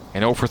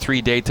 An 0 for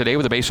 3 day today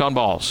with a base on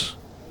balls.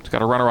 It's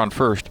got a runner on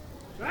first.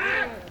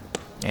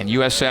 And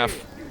USF,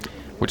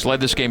 which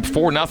led this game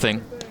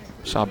 4-0,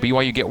 saw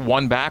BYU get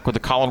 1 back with a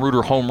Colin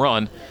Reuter home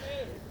run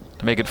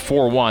to make it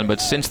 4-1. But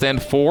since then,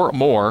 4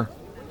 more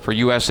for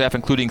USF,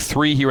 including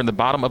 3 here in the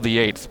bottom of the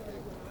 8th.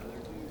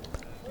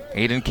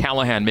 Aiden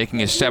Callahan making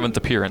his 7th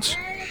appearance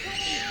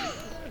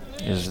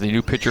is the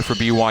new pitcher for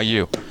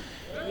BYU.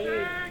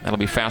 That'll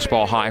be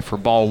fastball high for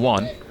ball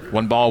 1.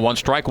 1 ball, 1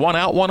 strike, 1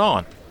 out, 1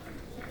 on.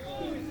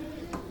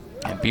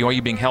 And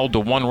BYU being held to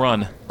 1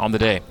 run on the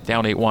day,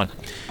 down 8-1.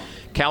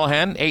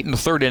 Callahan, 8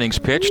 1/3 innings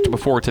pitched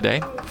before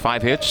today.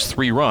 5 hits,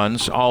 3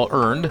 runs, all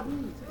earned.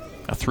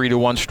 A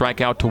 3-to-1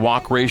 strikeout to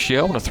walk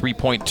ratio and a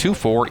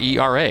 3.24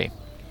 ERA.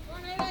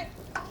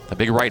 The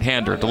big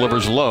right-hander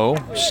delivers low,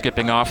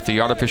 skipping off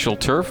the artificial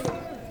turf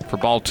for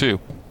ball 2.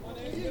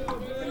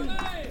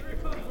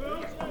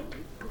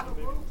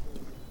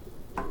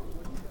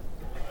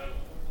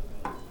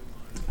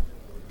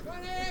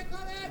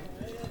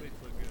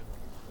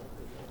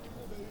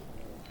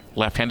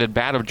 Left-handed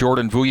bat of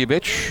Jordan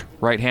Vujovic.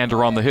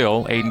 Right-hander on the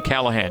hill, Aiden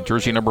Callahan,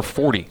 jersey number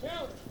 40.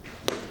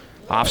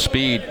 Off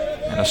speed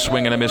and a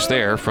swing and a miss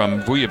there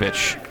from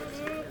Vujovic.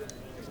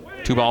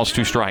 2 balls,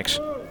 2 strikes.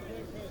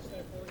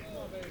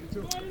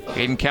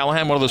 Aiden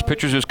Callahan, one of those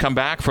pitchers who's come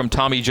back from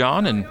Tommy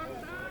John and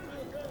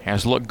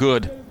has looked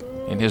good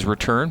in his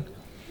return.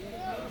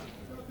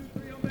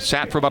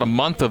 Sat for about a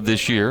month of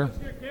this year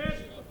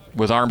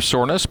with arm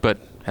soreness, but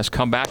has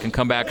come back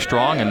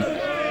strong, and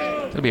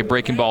it'll be a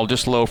breaking ball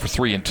just low for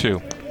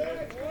 3-2.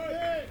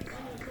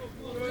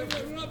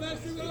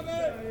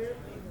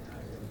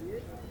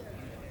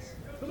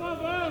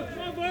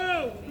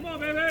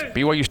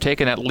 BYU's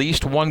taken at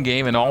least 1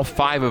 game in all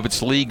 5 of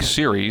its league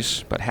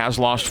series, but has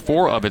lost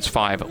 4 of its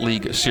 5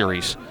 league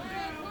series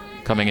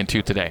coming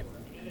into today.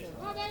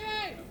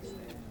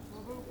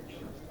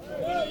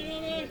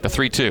 The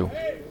 3-2.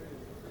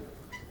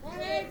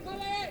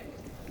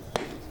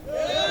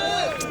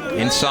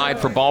 Inside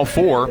for ball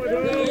 4,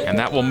 and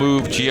that will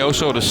move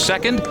Gioso to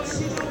second.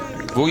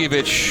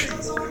 Vujovic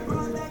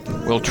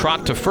will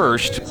trot to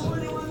first,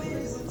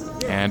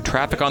 and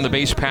traffic on the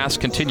base paths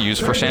continues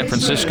for San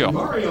Francisco.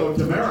 Mario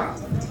Demera.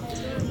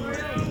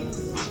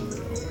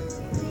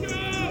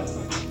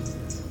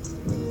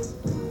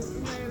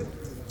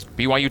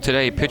 BYU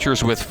today,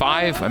 pitchers with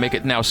 5, I make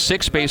it now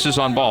 6 bases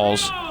on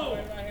balls,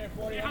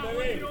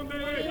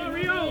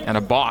 and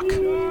a balk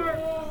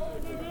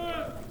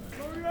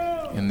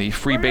in the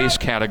free base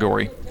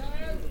category.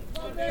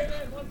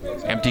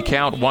 Empty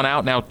count, 1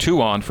 out, now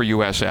 2 on for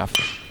USF.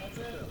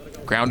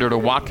 Grounder to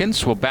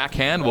Watkins, will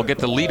backhand, will get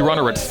the lead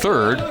runner at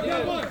third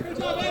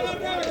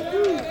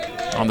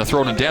on the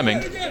throw to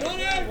Deming.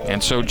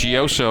 And so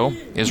Gioso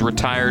is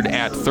retired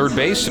at third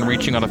base, and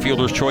reaching on a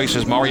fielder's choice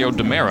is Mario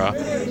Demera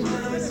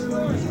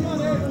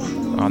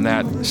on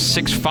that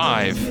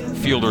 6-5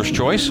 fielder's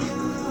choice.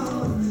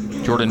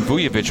 Jordan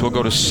Vujovic will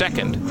go to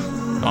second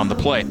on the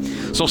play.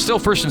 So still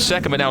first and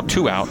second, but now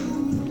 2 out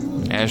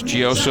as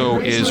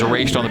Gioso is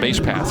erased on the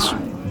base paths.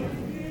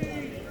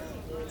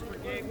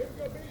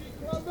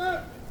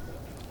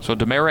 So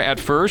Demera at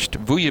first,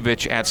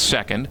 Vujovic at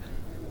second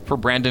for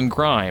Brandon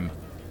Grime.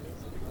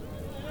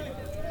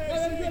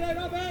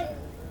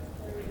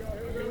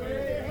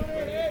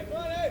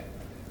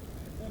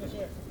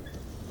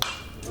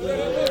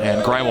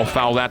 And Grime will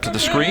foul that to the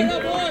screen.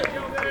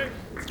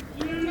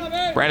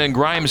 Brandon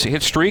Grime's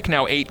hit streak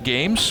now 8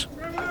 games.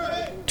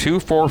 2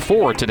 for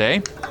 4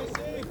 today.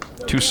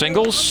 2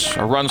 singles,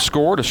 a run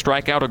scored, a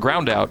strikeout, a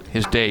ground out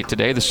his day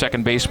today. The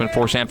second baseman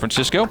for San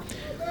Francisco.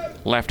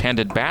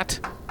 Left-handed bat.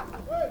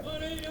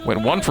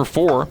 Went 1 for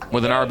 4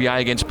 with an RBI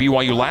against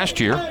BYU last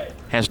year.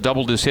 Has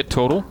doubled his hit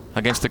total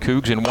against the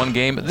Cougs in 1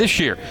 game this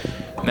year.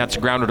 And that's a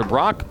grounder to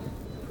Brock.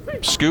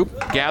 Scoop,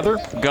 gather,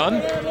 gun.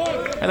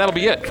 And that'll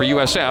be it for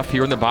USF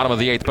here in the bottom of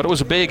the 8th. But it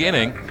was a big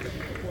inning.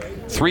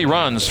 3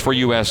 runs for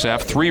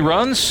USF. 3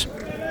 runs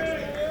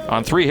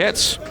on 3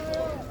 hits.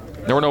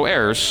 There were no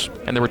errors,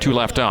 and there were 2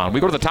 left on. We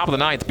go to the top of the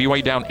 9th.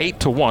 BYU down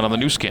 8-1 on the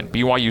new skin,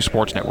 BYU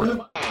Sports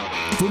Network.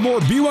 For more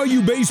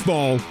BYU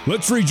baseball,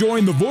 let's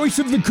rejoin the voice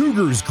of the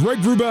Cougars, Greg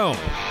Wrubell.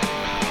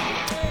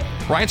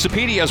 Ryan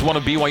Sapedi has one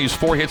of BYU's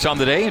 4 hits on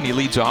the day, and he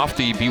leads off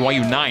the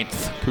BYU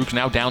 9th. Cougs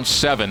now down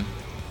 7.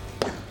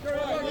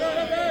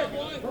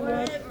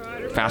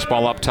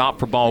 Fastball up top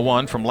for ball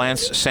 1 from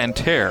Lance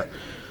Santerre.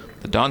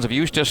 The Dons have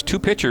used just 2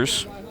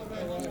 pitchers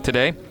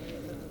today.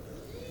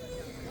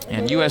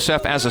 And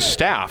USF as a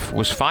staff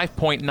was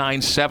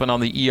 5.97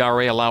 on the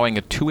ERA, allowing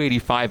a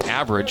 285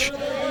 average.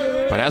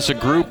 But as a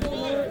group,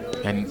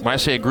 and when I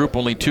say a group,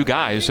 only 2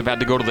 guys have had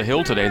to go to the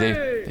hill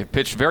today. They've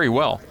pitched very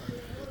well.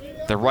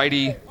 The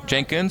righty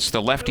Jenkins,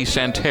 the lefty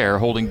Santerre,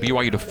 holding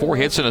BYU to 4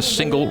 hits and a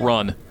single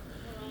run.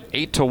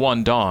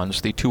 8-1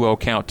 Dons, the 2-0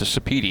 count to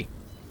Sapedi.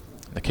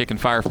 The kick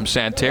and fire from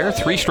Santerre,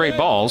 3 straight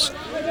balls.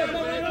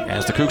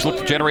 As the Cougs look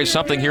to generate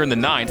something here in the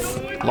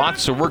 9th.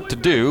 Lots of work to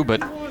do,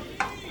 but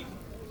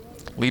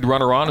lead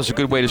runner on is a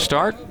good way to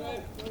start.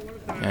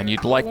 And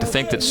you'd like to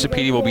think that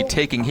Sapedi will be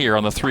taking here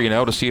on the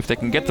 3-0 to see if they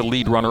can get the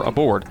lead runner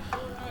aboard.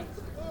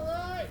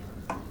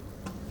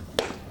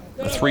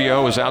 The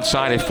 3-0 is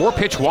outside. A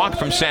 4-pitch walk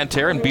from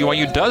Santerre, and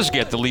BYU does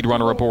get the lead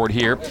runner aboard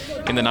here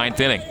in the 9th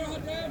inning.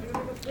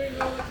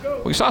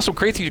 We saw some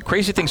crazy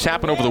things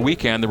happen over the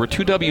weekend. There were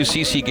 2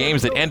 WCC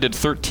games that ended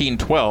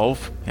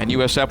 13-12, and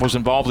USF was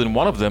involved in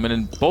one of them. And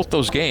in both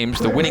those games,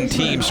 the winning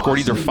team scored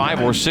either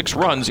 5 or 6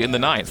 runs in the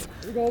 9th.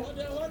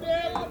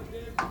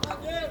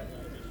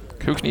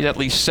 Cougs need at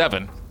least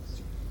 7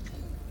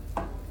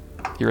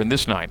 here in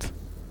this 9th.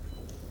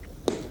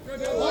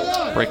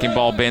 Breaking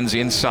ball bends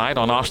inside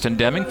on Austin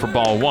Deming for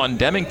ball 1.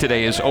 Deming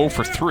today is 0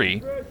 for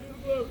 3.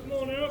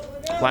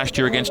 Last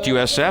year against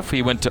USF,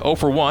 he went to 0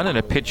 for 1 in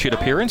a pitch hit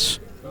appearance.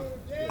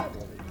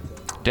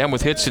 Dem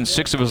with hits in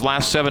 6 of his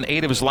last 7,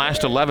 8 of his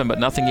last 11, but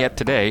nothing yet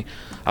today.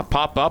 A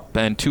pop-up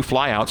and 2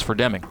 flyouts for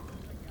Deming.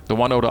 The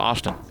 1-0 to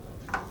Austin.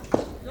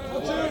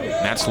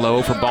 That's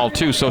low for ball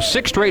 2. So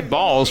 6 straight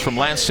balls from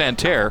Lance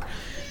Santerre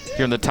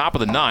here in the top of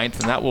the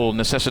 9th, and that will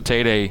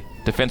necessitate a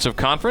defensive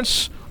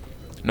conference.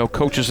 No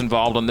coaches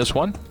involved on this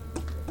one.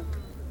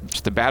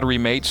 It's the battery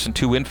mates and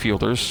 2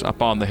 infielders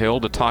up on the hill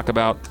to talk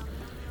about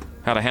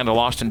how to handle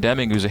Austin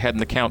Deming, who's ahead in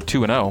the count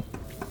 2-0.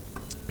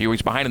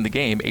 BYU's behind in the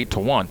game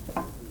 8-1.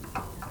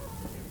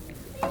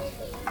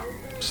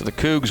 So the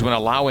Cougs, when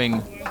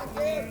allowing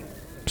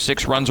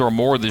 6 runs or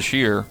more this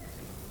year,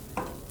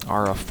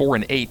 are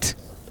 4-8.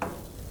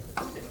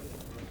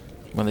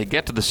 When they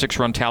get to the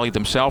 6-run tally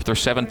themselves, they're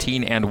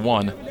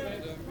 17-1.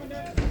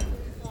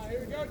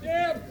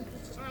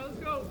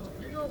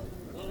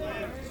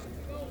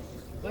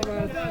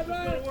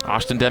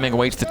 Austin Deming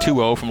awaits the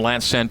 2-0 from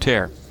Lance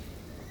Santerre.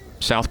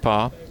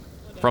 Southpaw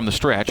from the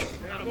stretch.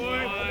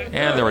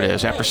 And there it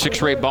is. After 6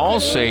 straight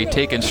balls, a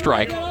take and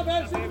strike.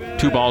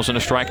 2 balls and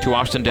a strike to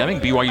Austin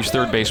Deming, BYU's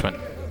third baseman.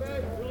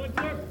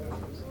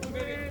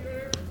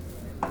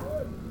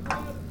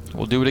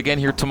 We'll do it again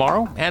here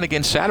tomorrow and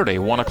again Saturday,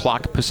 1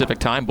 o'clock Pacific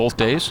time, both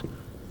days.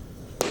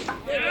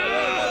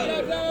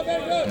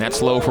 And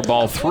that's low for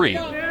ball 3.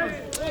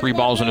 3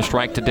 balls and a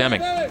strike to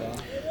Deming.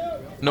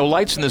 No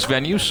lights in this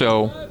venue,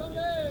 so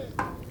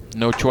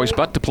no choice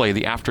but to play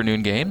the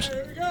afternoon games.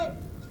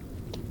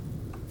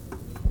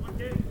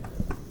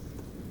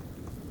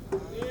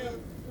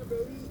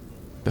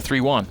 The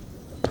 3-1.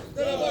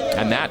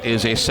 And that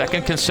is a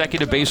second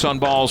consecutive base on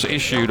balls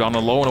issued on a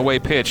low and away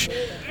pitch.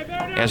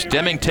 As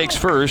Deming takes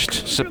first,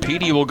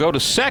 Sapedi will go to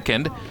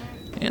second,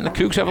 and the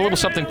Cougs have a little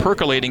something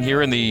percolating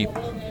here in the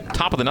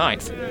top of the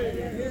 9th.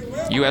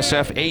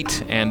 USF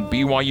 8 and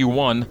BYU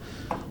 1.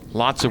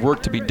 Lots of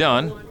work to be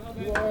done.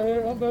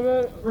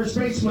 First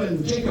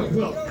baseman, Jacob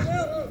Wilk.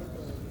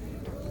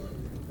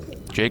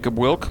 Jacob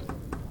Wilk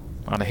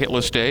on a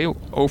hitless day,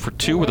 0 for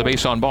 2 with a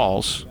base on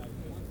balls.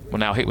 Will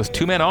now hit with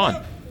 2 men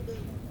on.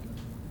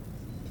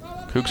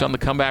 Cougs on the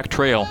comeback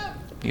trail.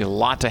 Need a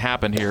lot to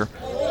happen here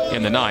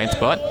in the 9th,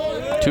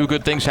 but 2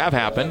 good things have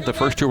happened. The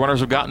first 2 runners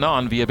have gotten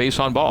on via base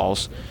on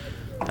balls.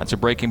 That's a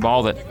breaking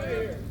ball that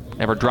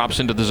never drops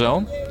into the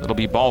zone. It'll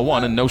be ball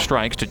 1 and no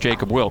strikes to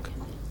Jacob Wilk.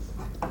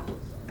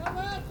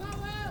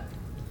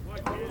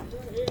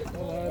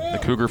 The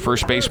Cougar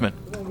first baseman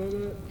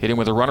hitting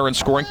with a runner in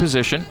scoring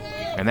position,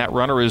 and that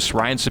runner is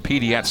Ryan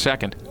Sapedi at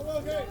second.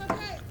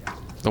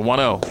 The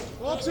 1-0.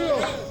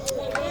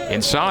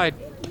 Inside.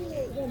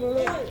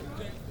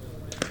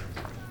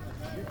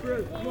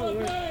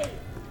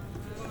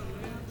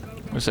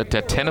 Was that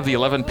 10 of the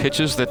 11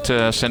 pitches that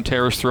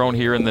Santerre has thrown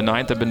here in the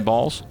 9th have been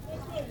balls?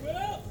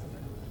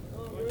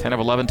 10 of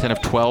 11, 10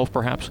 of 12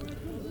 perhaps?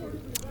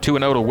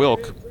 2-0 to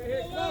Wilk.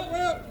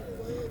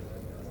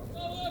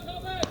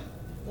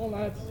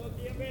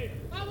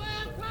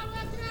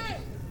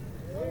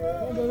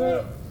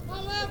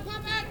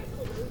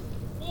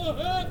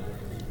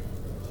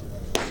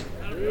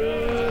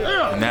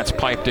 And that's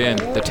piped in.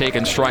 The take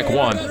and strike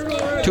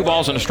 1. 2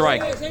 balls and a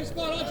strike.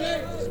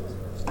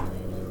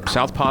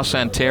 Southpaw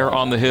Santerre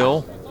on the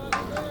hill.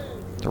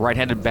 The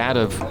right-handed bat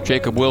of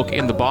Jacob Wilk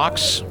in the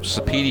box.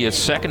 Sapedi at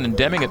second and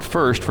Deming at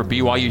first for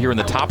BYU here in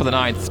the top of the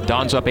 9th.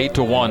 Dons up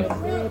 8-1.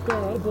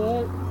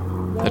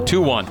 The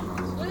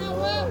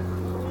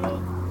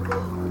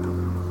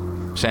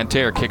 2-1.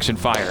 Santerre kicks and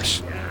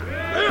fires.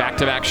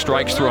 Back-to-back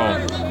strikes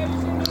thrown.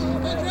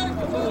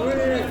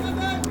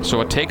 So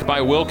a take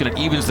by Wilk, and it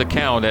evens the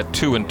count at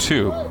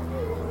 2-2.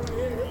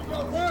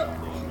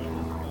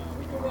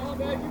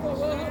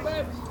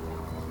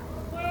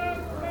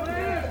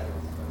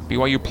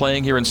 BYU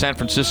playing here in San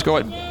Francisco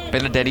at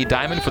Benedetti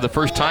Diamond for the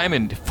first time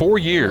in 4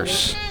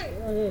 years.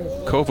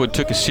 Kofoed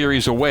took a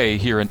series away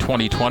here in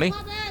 2020.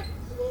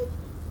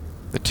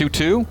 The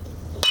 2-2.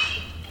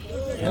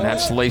 And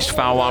that's laced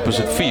foul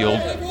opposite field.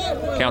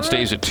 Count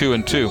stays at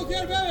 2-2.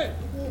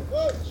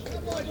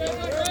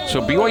 So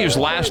BYU's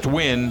last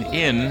win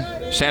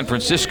in San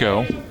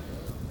Francisco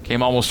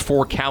came almost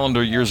 4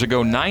 calendar years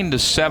ago,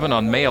 9-7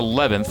 on May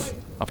 11th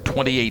of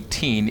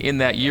 2018. In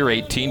that year,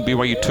 18,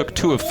 BYU took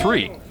 2 of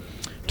 3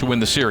 to win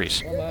the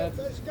series.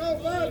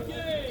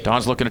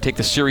 Don's looking to take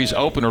the series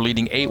opener,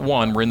 leading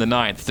 8-1. We're in the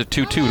 9th. The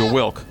 2-2 to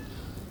Wilk.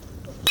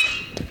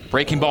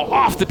 Breaking ball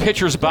off the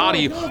pitcher's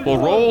body, will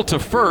roll to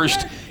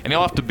first, and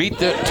he'll have to beat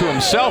it to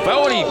himself.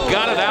 Oh, and he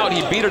got it out.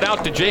 He beat it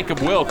out to Jacob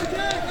Wilk.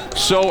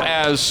 So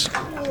as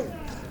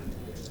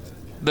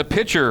the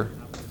pitcher,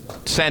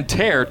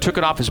 Santerre, took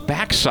it off his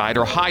backside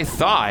or high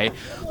thigh,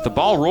 the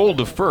ball rolled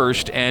to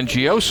first, and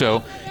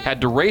Gioso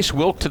had to race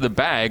Wilk to the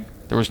bag.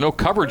 There was no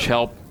coverage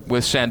help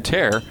with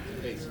Santerre,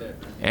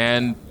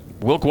 and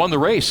Wilk won the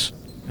race.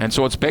 And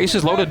so it's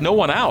bases loaded, no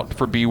one out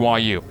for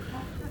BYU,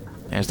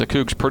 as the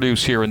Cougs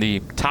produce here in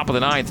the top of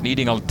the 9th,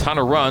 needing a ton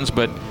of runs,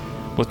 but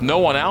with no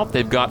one out,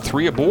 they've got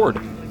 3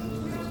 aboard.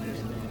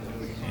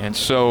 And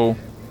so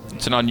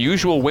it's an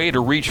unusual way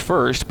to reach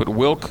first, but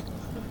Wilk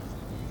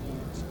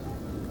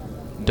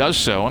does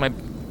so, and I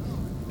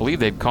believe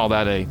they'd call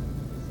that a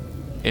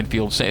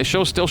infield. It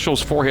still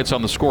shows 4 hits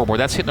on the scoreboard.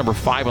 That's hit number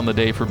 5 on the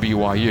day for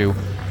BYU,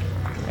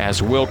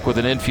 as Wilk with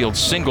an infield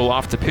single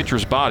off the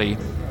pitcher's body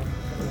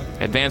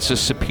advances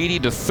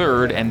Sapiti to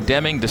third and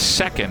Deming to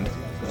second.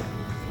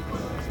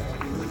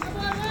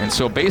 And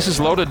so bases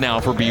loaded now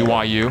for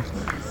BYU,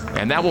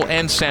 and that will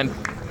end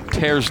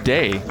Santerre's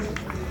day.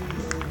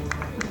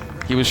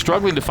 He was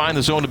struggling to find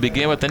the zone to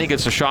begin with, then he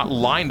gets a shot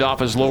lined off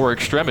his lower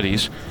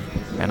extremities,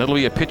 and it'll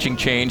be a pitching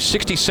change.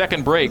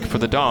 60-second break for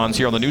the Dons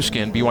here on the new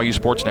skin, BYU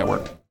Sports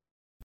Network.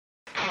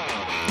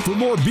 For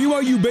more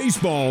BYU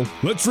baseball,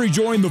 let's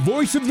rejoin the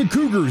voice of the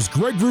Cougars,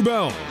 Greg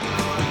Wrubell.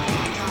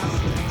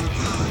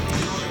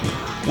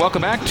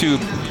 Welcome back to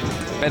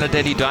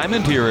Benedetti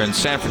Diamond here in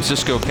San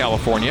Francisco,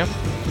 California.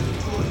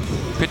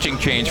 Pitching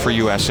change for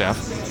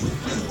USF.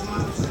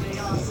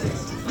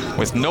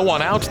 With no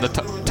one out to the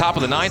top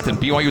of the 9th and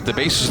BYU with the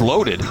bases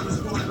loaded,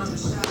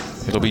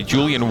 it'll be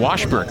Julian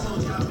Washburn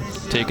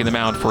taking the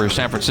mound for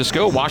San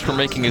Francisco. Washburn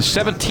making his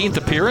 17th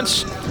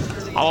appearance,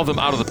 all of them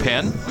out of the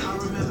pen.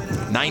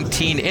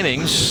 19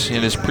 innings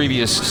in his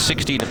previous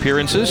 16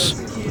 appearances.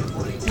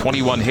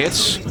 21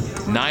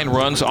 hits, 9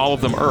 runs, all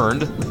of them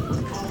earned.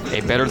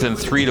 A better than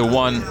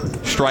 3-to-1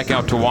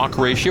 strikeout to walk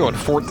ratio at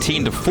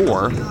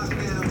 14-4.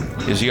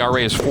 His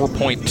ERA is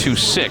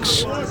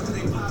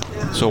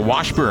 4.26. So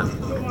Washburn,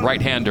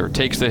 right-hander,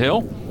 takes the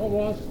hill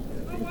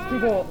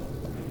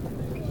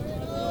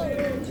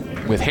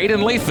with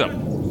Hayden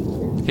Latham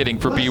hitting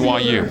for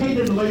BYU.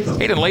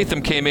 Hayden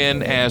Latham came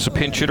in as a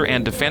pinch hitter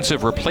and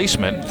defensive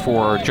replacement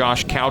for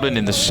Josh Cowden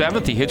in the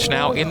 7th. He hits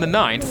now in the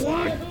 9th,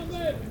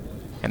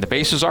 and the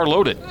bases are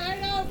loaded.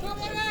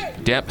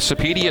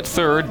 Sapiti at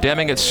third,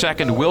 Deming at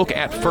second, Wilk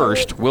at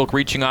first. Wilk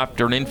reaching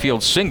after an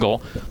infield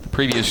single. The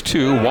previous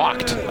 2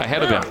 walked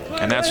ahead of him,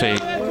 and that's a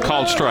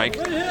called strike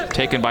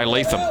taken by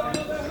Latham.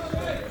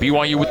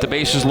 BYU with the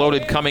bases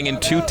loaded coming in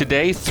 2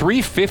 today.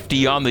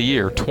 350 on the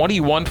year,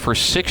 21 for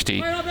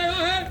 60.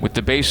 With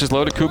the bases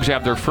loaded, Cougs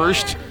have their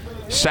first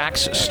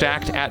sacks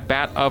stacked at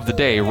bat of the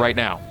day right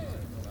now.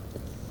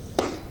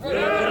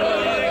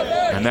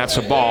 And that's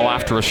a ball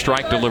after a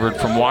strike delivered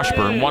from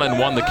Washburn.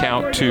 1-1 the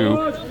count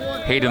to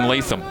Hayden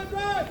Latham.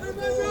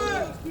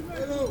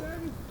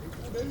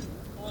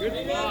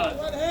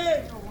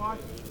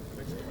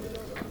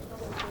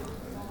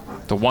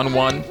 The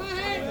 1-1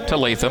 to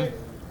Latham.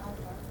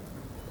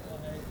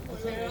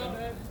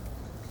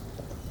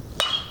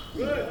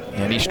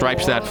 And he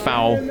stripes that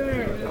foul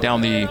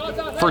down the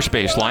first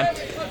base line.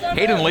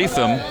 Hayden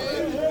Latham,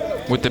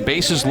 with the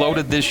bases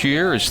loaded this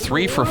year, is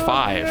 3 for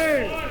 5.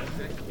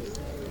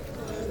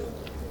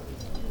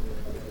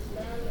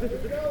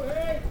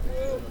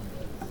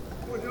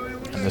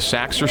 And the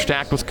sacks are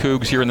stacked with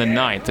Cougs here in the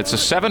 9th. It's a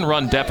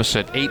 7-run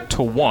deficit.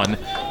 8-1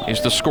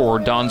 is the score.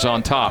 Don's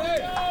on top.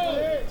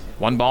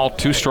 1 ball,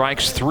 2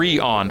 strikes, 3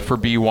 on for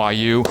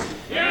BYU.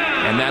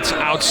 And that's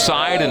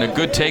outside, and a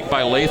good take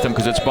by Latham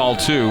because it's ball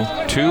 2.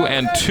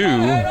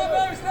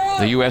 2-2.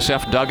 The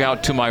USF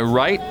dugout to my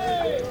right.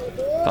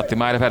 Thought they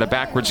might have had a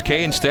backwards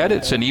K. Instead,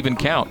 it's an even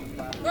count.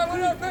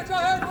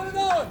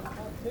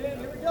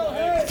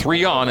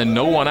 3 on and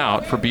no one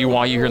out for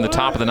BYU here in the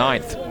top of the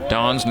 9th.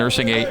 Dons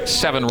nursing a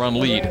 7-run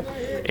lead.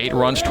 8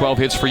 runs, 12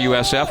 hits for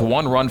USF.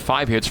 1 run,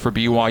 5 hits for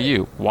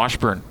BYU.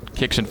 Washburn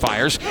kicks and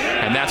fires,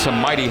 and that's a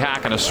mighty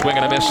hack and a swing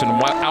and a miss, and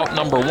out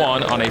number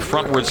 1 on a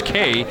frontwards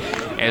K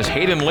as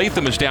Hayden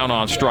Latham is down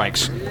on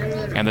strikes.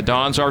 And the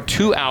Dons are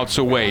 2 outs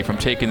away from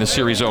taking the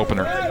series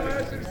opener.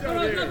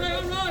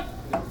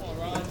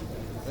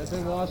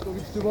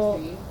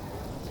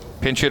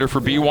 Pinch hitter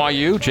for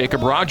BYU,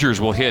 Jacob Rogers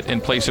will hit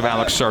in place of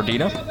Alex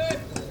Sardina.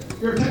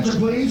 Your attention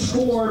please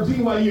for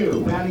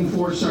BYU. Batting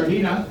for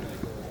Sardina,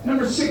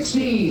 Number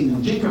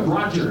 16, Jacob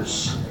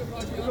Rogers.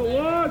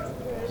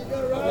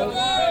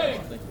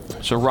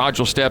 So Raj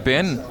will step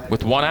in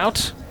with 1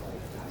 out,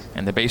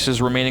 and the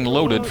bases remaining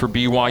loaded for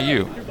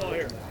BYU.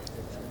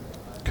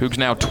 Cougs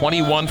now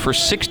 21 for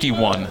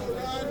 61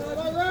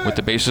 with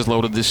the bases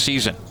loaded this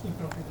season.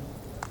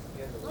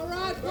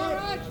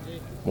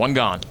 1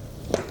 gone.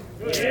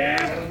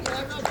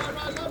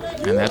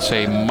 And that's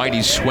a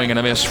mighty swing and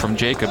a miss from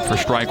Jacob for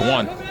strike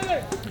 1.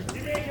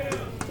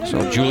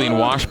 So Julian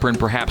Washburn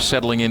perhaps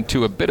settling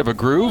into a bit of a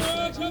groove.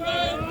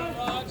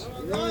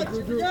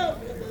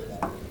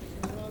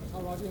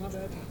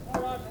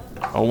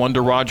 0-1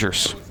 to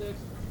Rogers.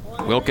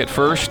 Wilk at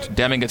first,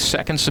 Deming at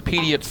second,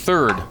 Sapedi at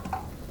third.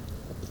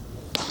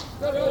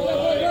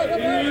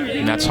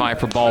 And that's high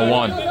for ball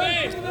 1.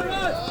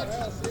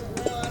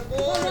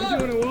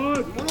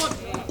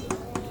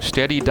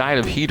 Steady diet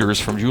of heaters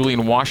from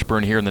Julian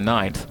Washburn here in the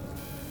 9th.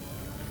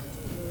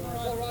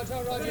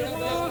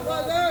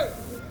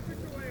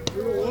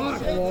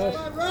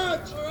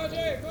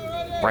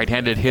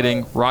 Right-handed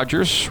hitting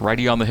Rogers,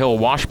 righty on the hill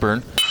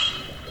Washburn.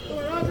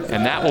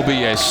 And that will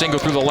be a single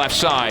through the left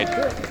side.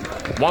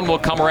 1 will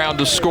come around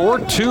to score,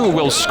 2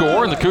 will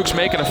score, and the Cougs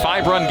making a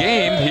 5-run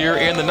game here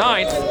in the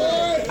 9th.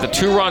 The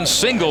 2-run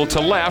single to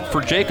left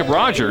for Jacob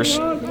Rogers.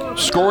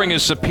 Scoring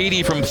is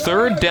Sapedi from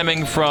third,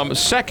 Deming from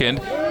second,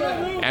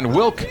 and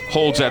Wilk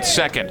holds at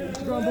second.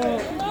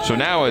 So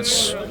now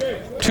it's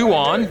 2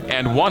 on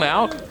and 1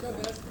 out,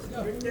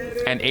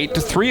 and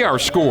 8-3 our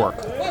score.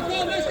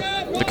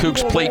 The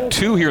Cougs plate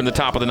 2 here in the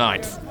top of the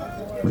 9th.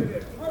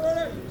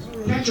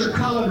 Catcher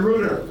Colin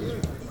Reuter.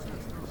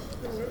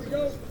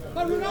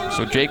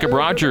 So Jacob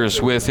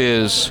Rogers with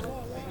his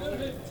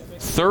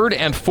 3rd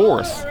and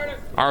 4th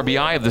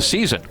RBI of the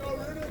season.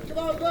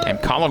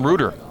 And Colin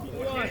Reuter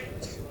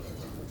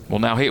will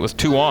now hit with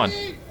 2 on.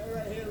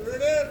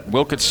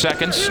 Wilk at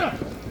second,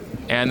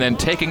 and then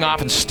taking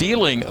off and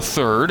stealing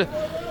third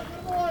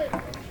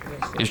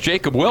is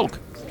Jacob Wilk.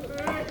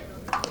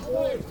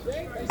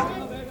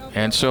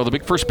 And so the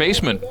big first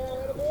baseman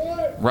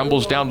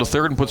rumbles down to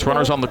third and puts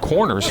runners on the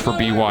corners for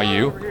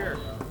BYU.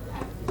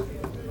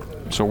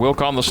 So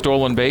Wilk on the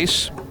stolen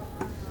base.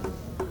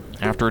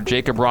 After a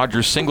Jacob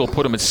Rogers single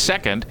put him at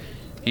second,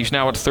 he's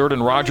now at third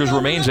and Rogers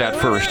remains at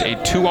first. A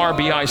 2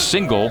 RBI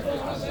single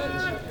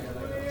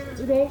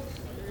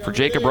for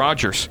Jacob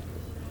Rogers.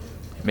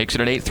 Makes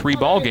it an 8-3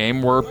 ball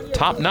game. We're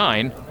top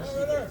 9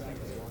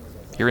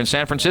 here in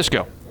San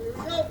Francisco.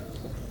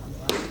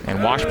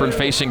 And Washburn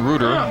facing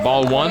Reuter.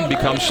 Ball 1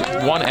 becomes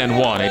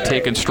 1-1, a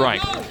taken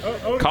strike.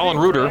 Colin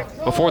Reuter,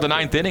 before the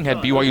 9th inning, had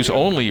BYU's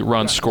only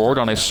run scored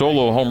on a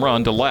solo home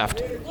run to left.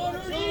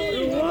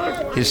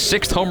 His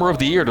 6th homer of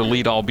the year to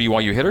lead all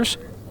BYU hitters.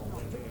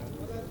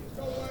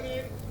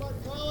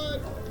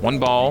 1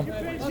 ball,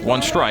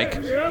 1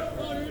 strike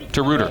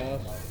to Reuter.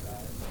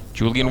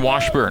 Julian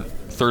Washburn,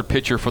 3rd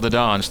pitcher for the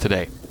Dons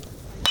today.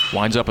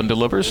 Winds up and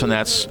delivers, and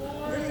that's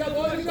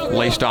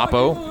laced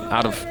Oppo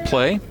out of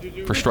play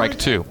for strike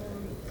 2.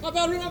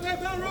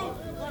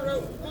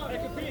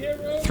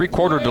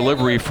 3-quarter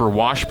delivery for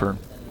Washburn.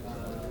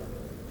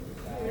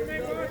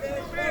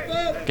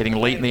 Getting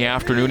late in the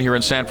afternoon here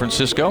in San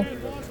Francisco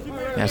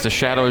as the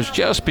shadows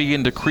just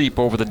begin to creep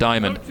over the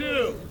diamond.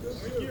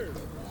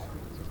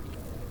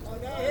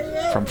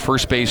 From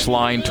first base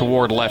line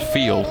toward left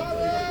field.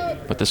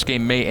 But this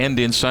game may end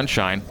in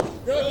sunshine,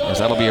 as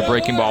that'll be a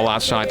breaking ball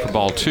outside for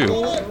ball 2.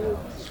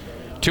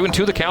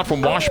 2-2 the count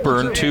from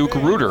Washburn to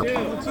Reuter.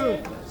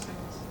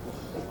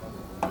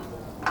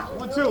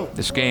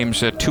 This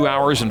game's 2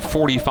 hours and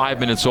 45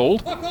 minutes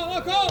old.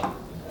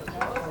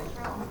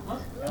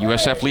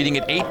 USF leading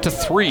at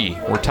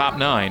 8-3. We're top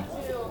 9.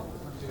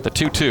 The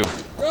 2-2.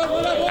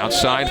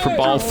 Outside for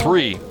ball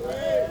 3.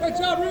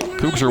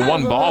 Cougs are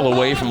 1 ball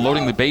away from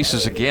loading the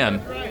bases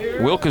again.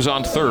 Wilk is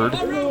on third.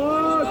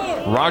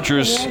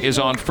 Rogers is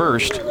on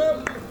first.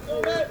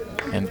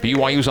 And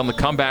BYU's on the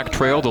comeback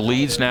trail. The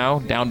lead's now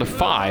down to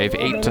 5,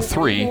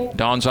 8-3.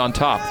 Don's on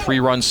top. 3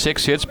 runs,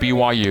 6 hits,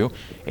 BYU.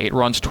 8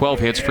 runs, 12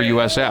 hits for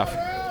USF.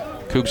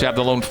 Cougs have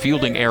the lone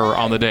fielding error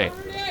on the day.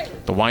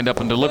 The windup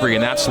and delivery,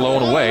 and that's low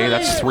and away.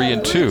 That's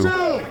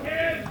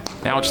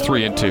 3-2. Now it's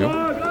 3-2.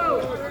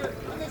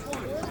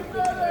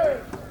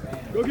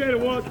 Go get it,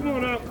 Walt. Come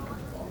on up.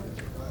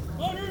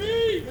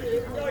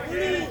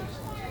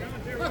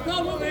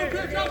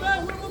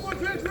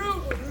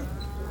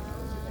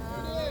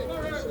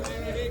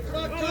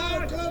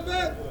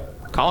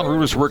 Colin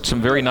Reuter's worked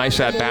some very nice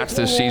at-bats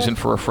this season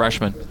for a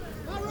freshman.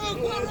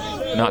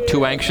 Not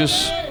too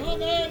anxious.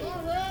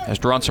 Has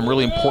drawn some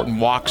really important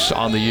walks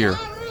on the year.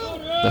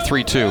 The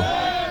 3-2.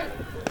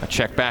 A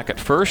check back at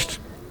first.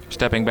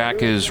 Stepping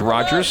back is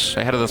Rogers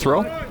ahead of the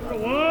throw.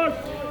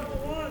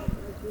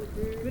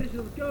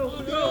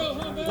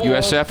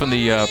 USF in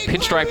the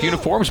pinstripe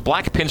uniforms.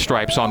 Black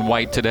pinstripes on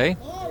white today.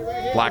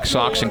 Black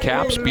socks and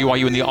caps.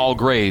 BYU in the all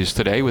grays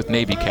today with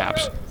navy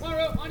caps.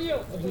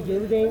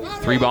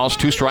 3 balls,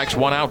 2 strikes,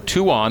 1 out,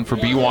 2 on for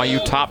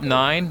BYU. Top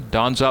 9.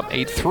 Don's up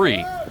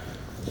 8-3.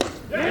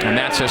 And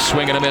that's a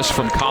swing and a miss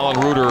from Colin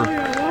Reuter.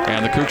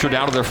 And the Cougs are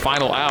down to their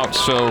final out,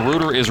 so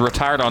Reuter is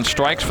retired on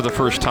strikes for the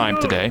first time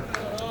today.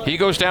 He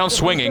goes down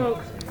swinging,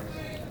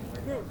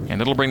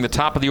 and it'll bring the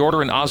top of the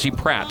order and Ozzie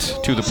Pratt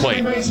to the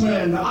plate.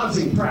 Baseman,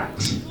 Ozzie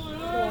Pratt.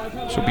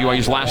 So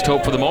BYU's last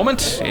hope for the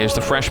moment is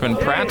the freshman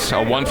Pratt,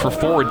 a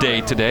 1-for-4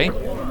 day today.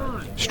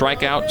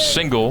 Strikeout,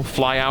 single,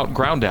 fly out,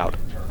 ground out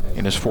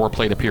in his 4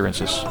 plate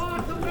appearances.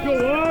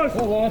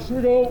 Go, Wash. Here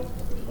we go.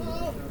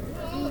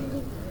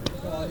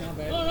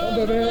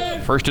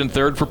 First and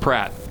third for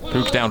Pratt.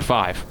 Cougs down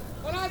 5.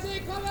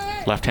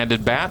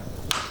 Left-handed bat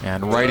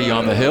and righty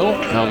on the hill.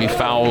 That'll be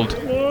fouled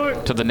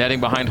to the netting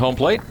behind home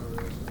plate.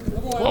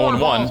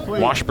 0-1.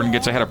 Washburn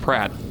gets ahead of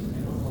Pratt.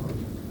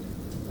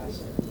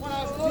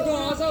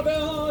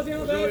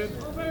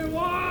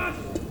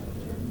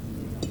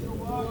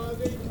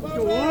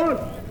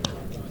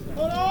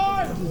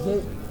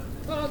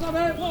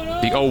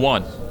 The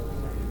 0-1.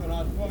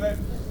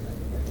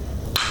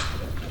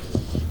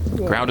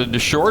 Grounded to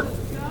short.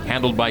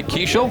 Handled by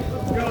Keishel.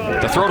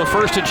 The throw to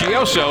first to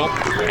Gioso.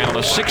 And on a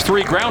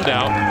 6-3 ground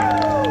out,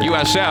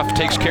 USF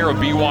takes care of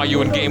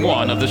BYU in Game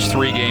 1 of this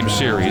 3-game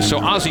series. So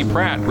Ozzie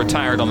Pratt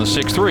retired on the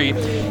 6-3.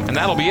 And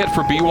that'll be it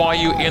for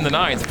BYU in the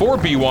 9th. For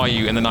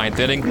BYU in the 9th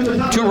inning.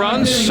 2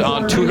 runs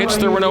on 2 hits.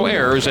 There were no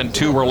errors, and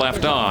 2 were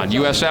left on.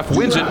 USF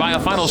wins it by a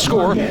final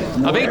score of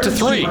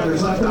 8-3.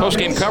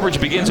 Post-game coverage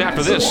begins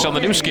after this on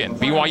the new skin,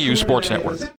 BYU Sports Network.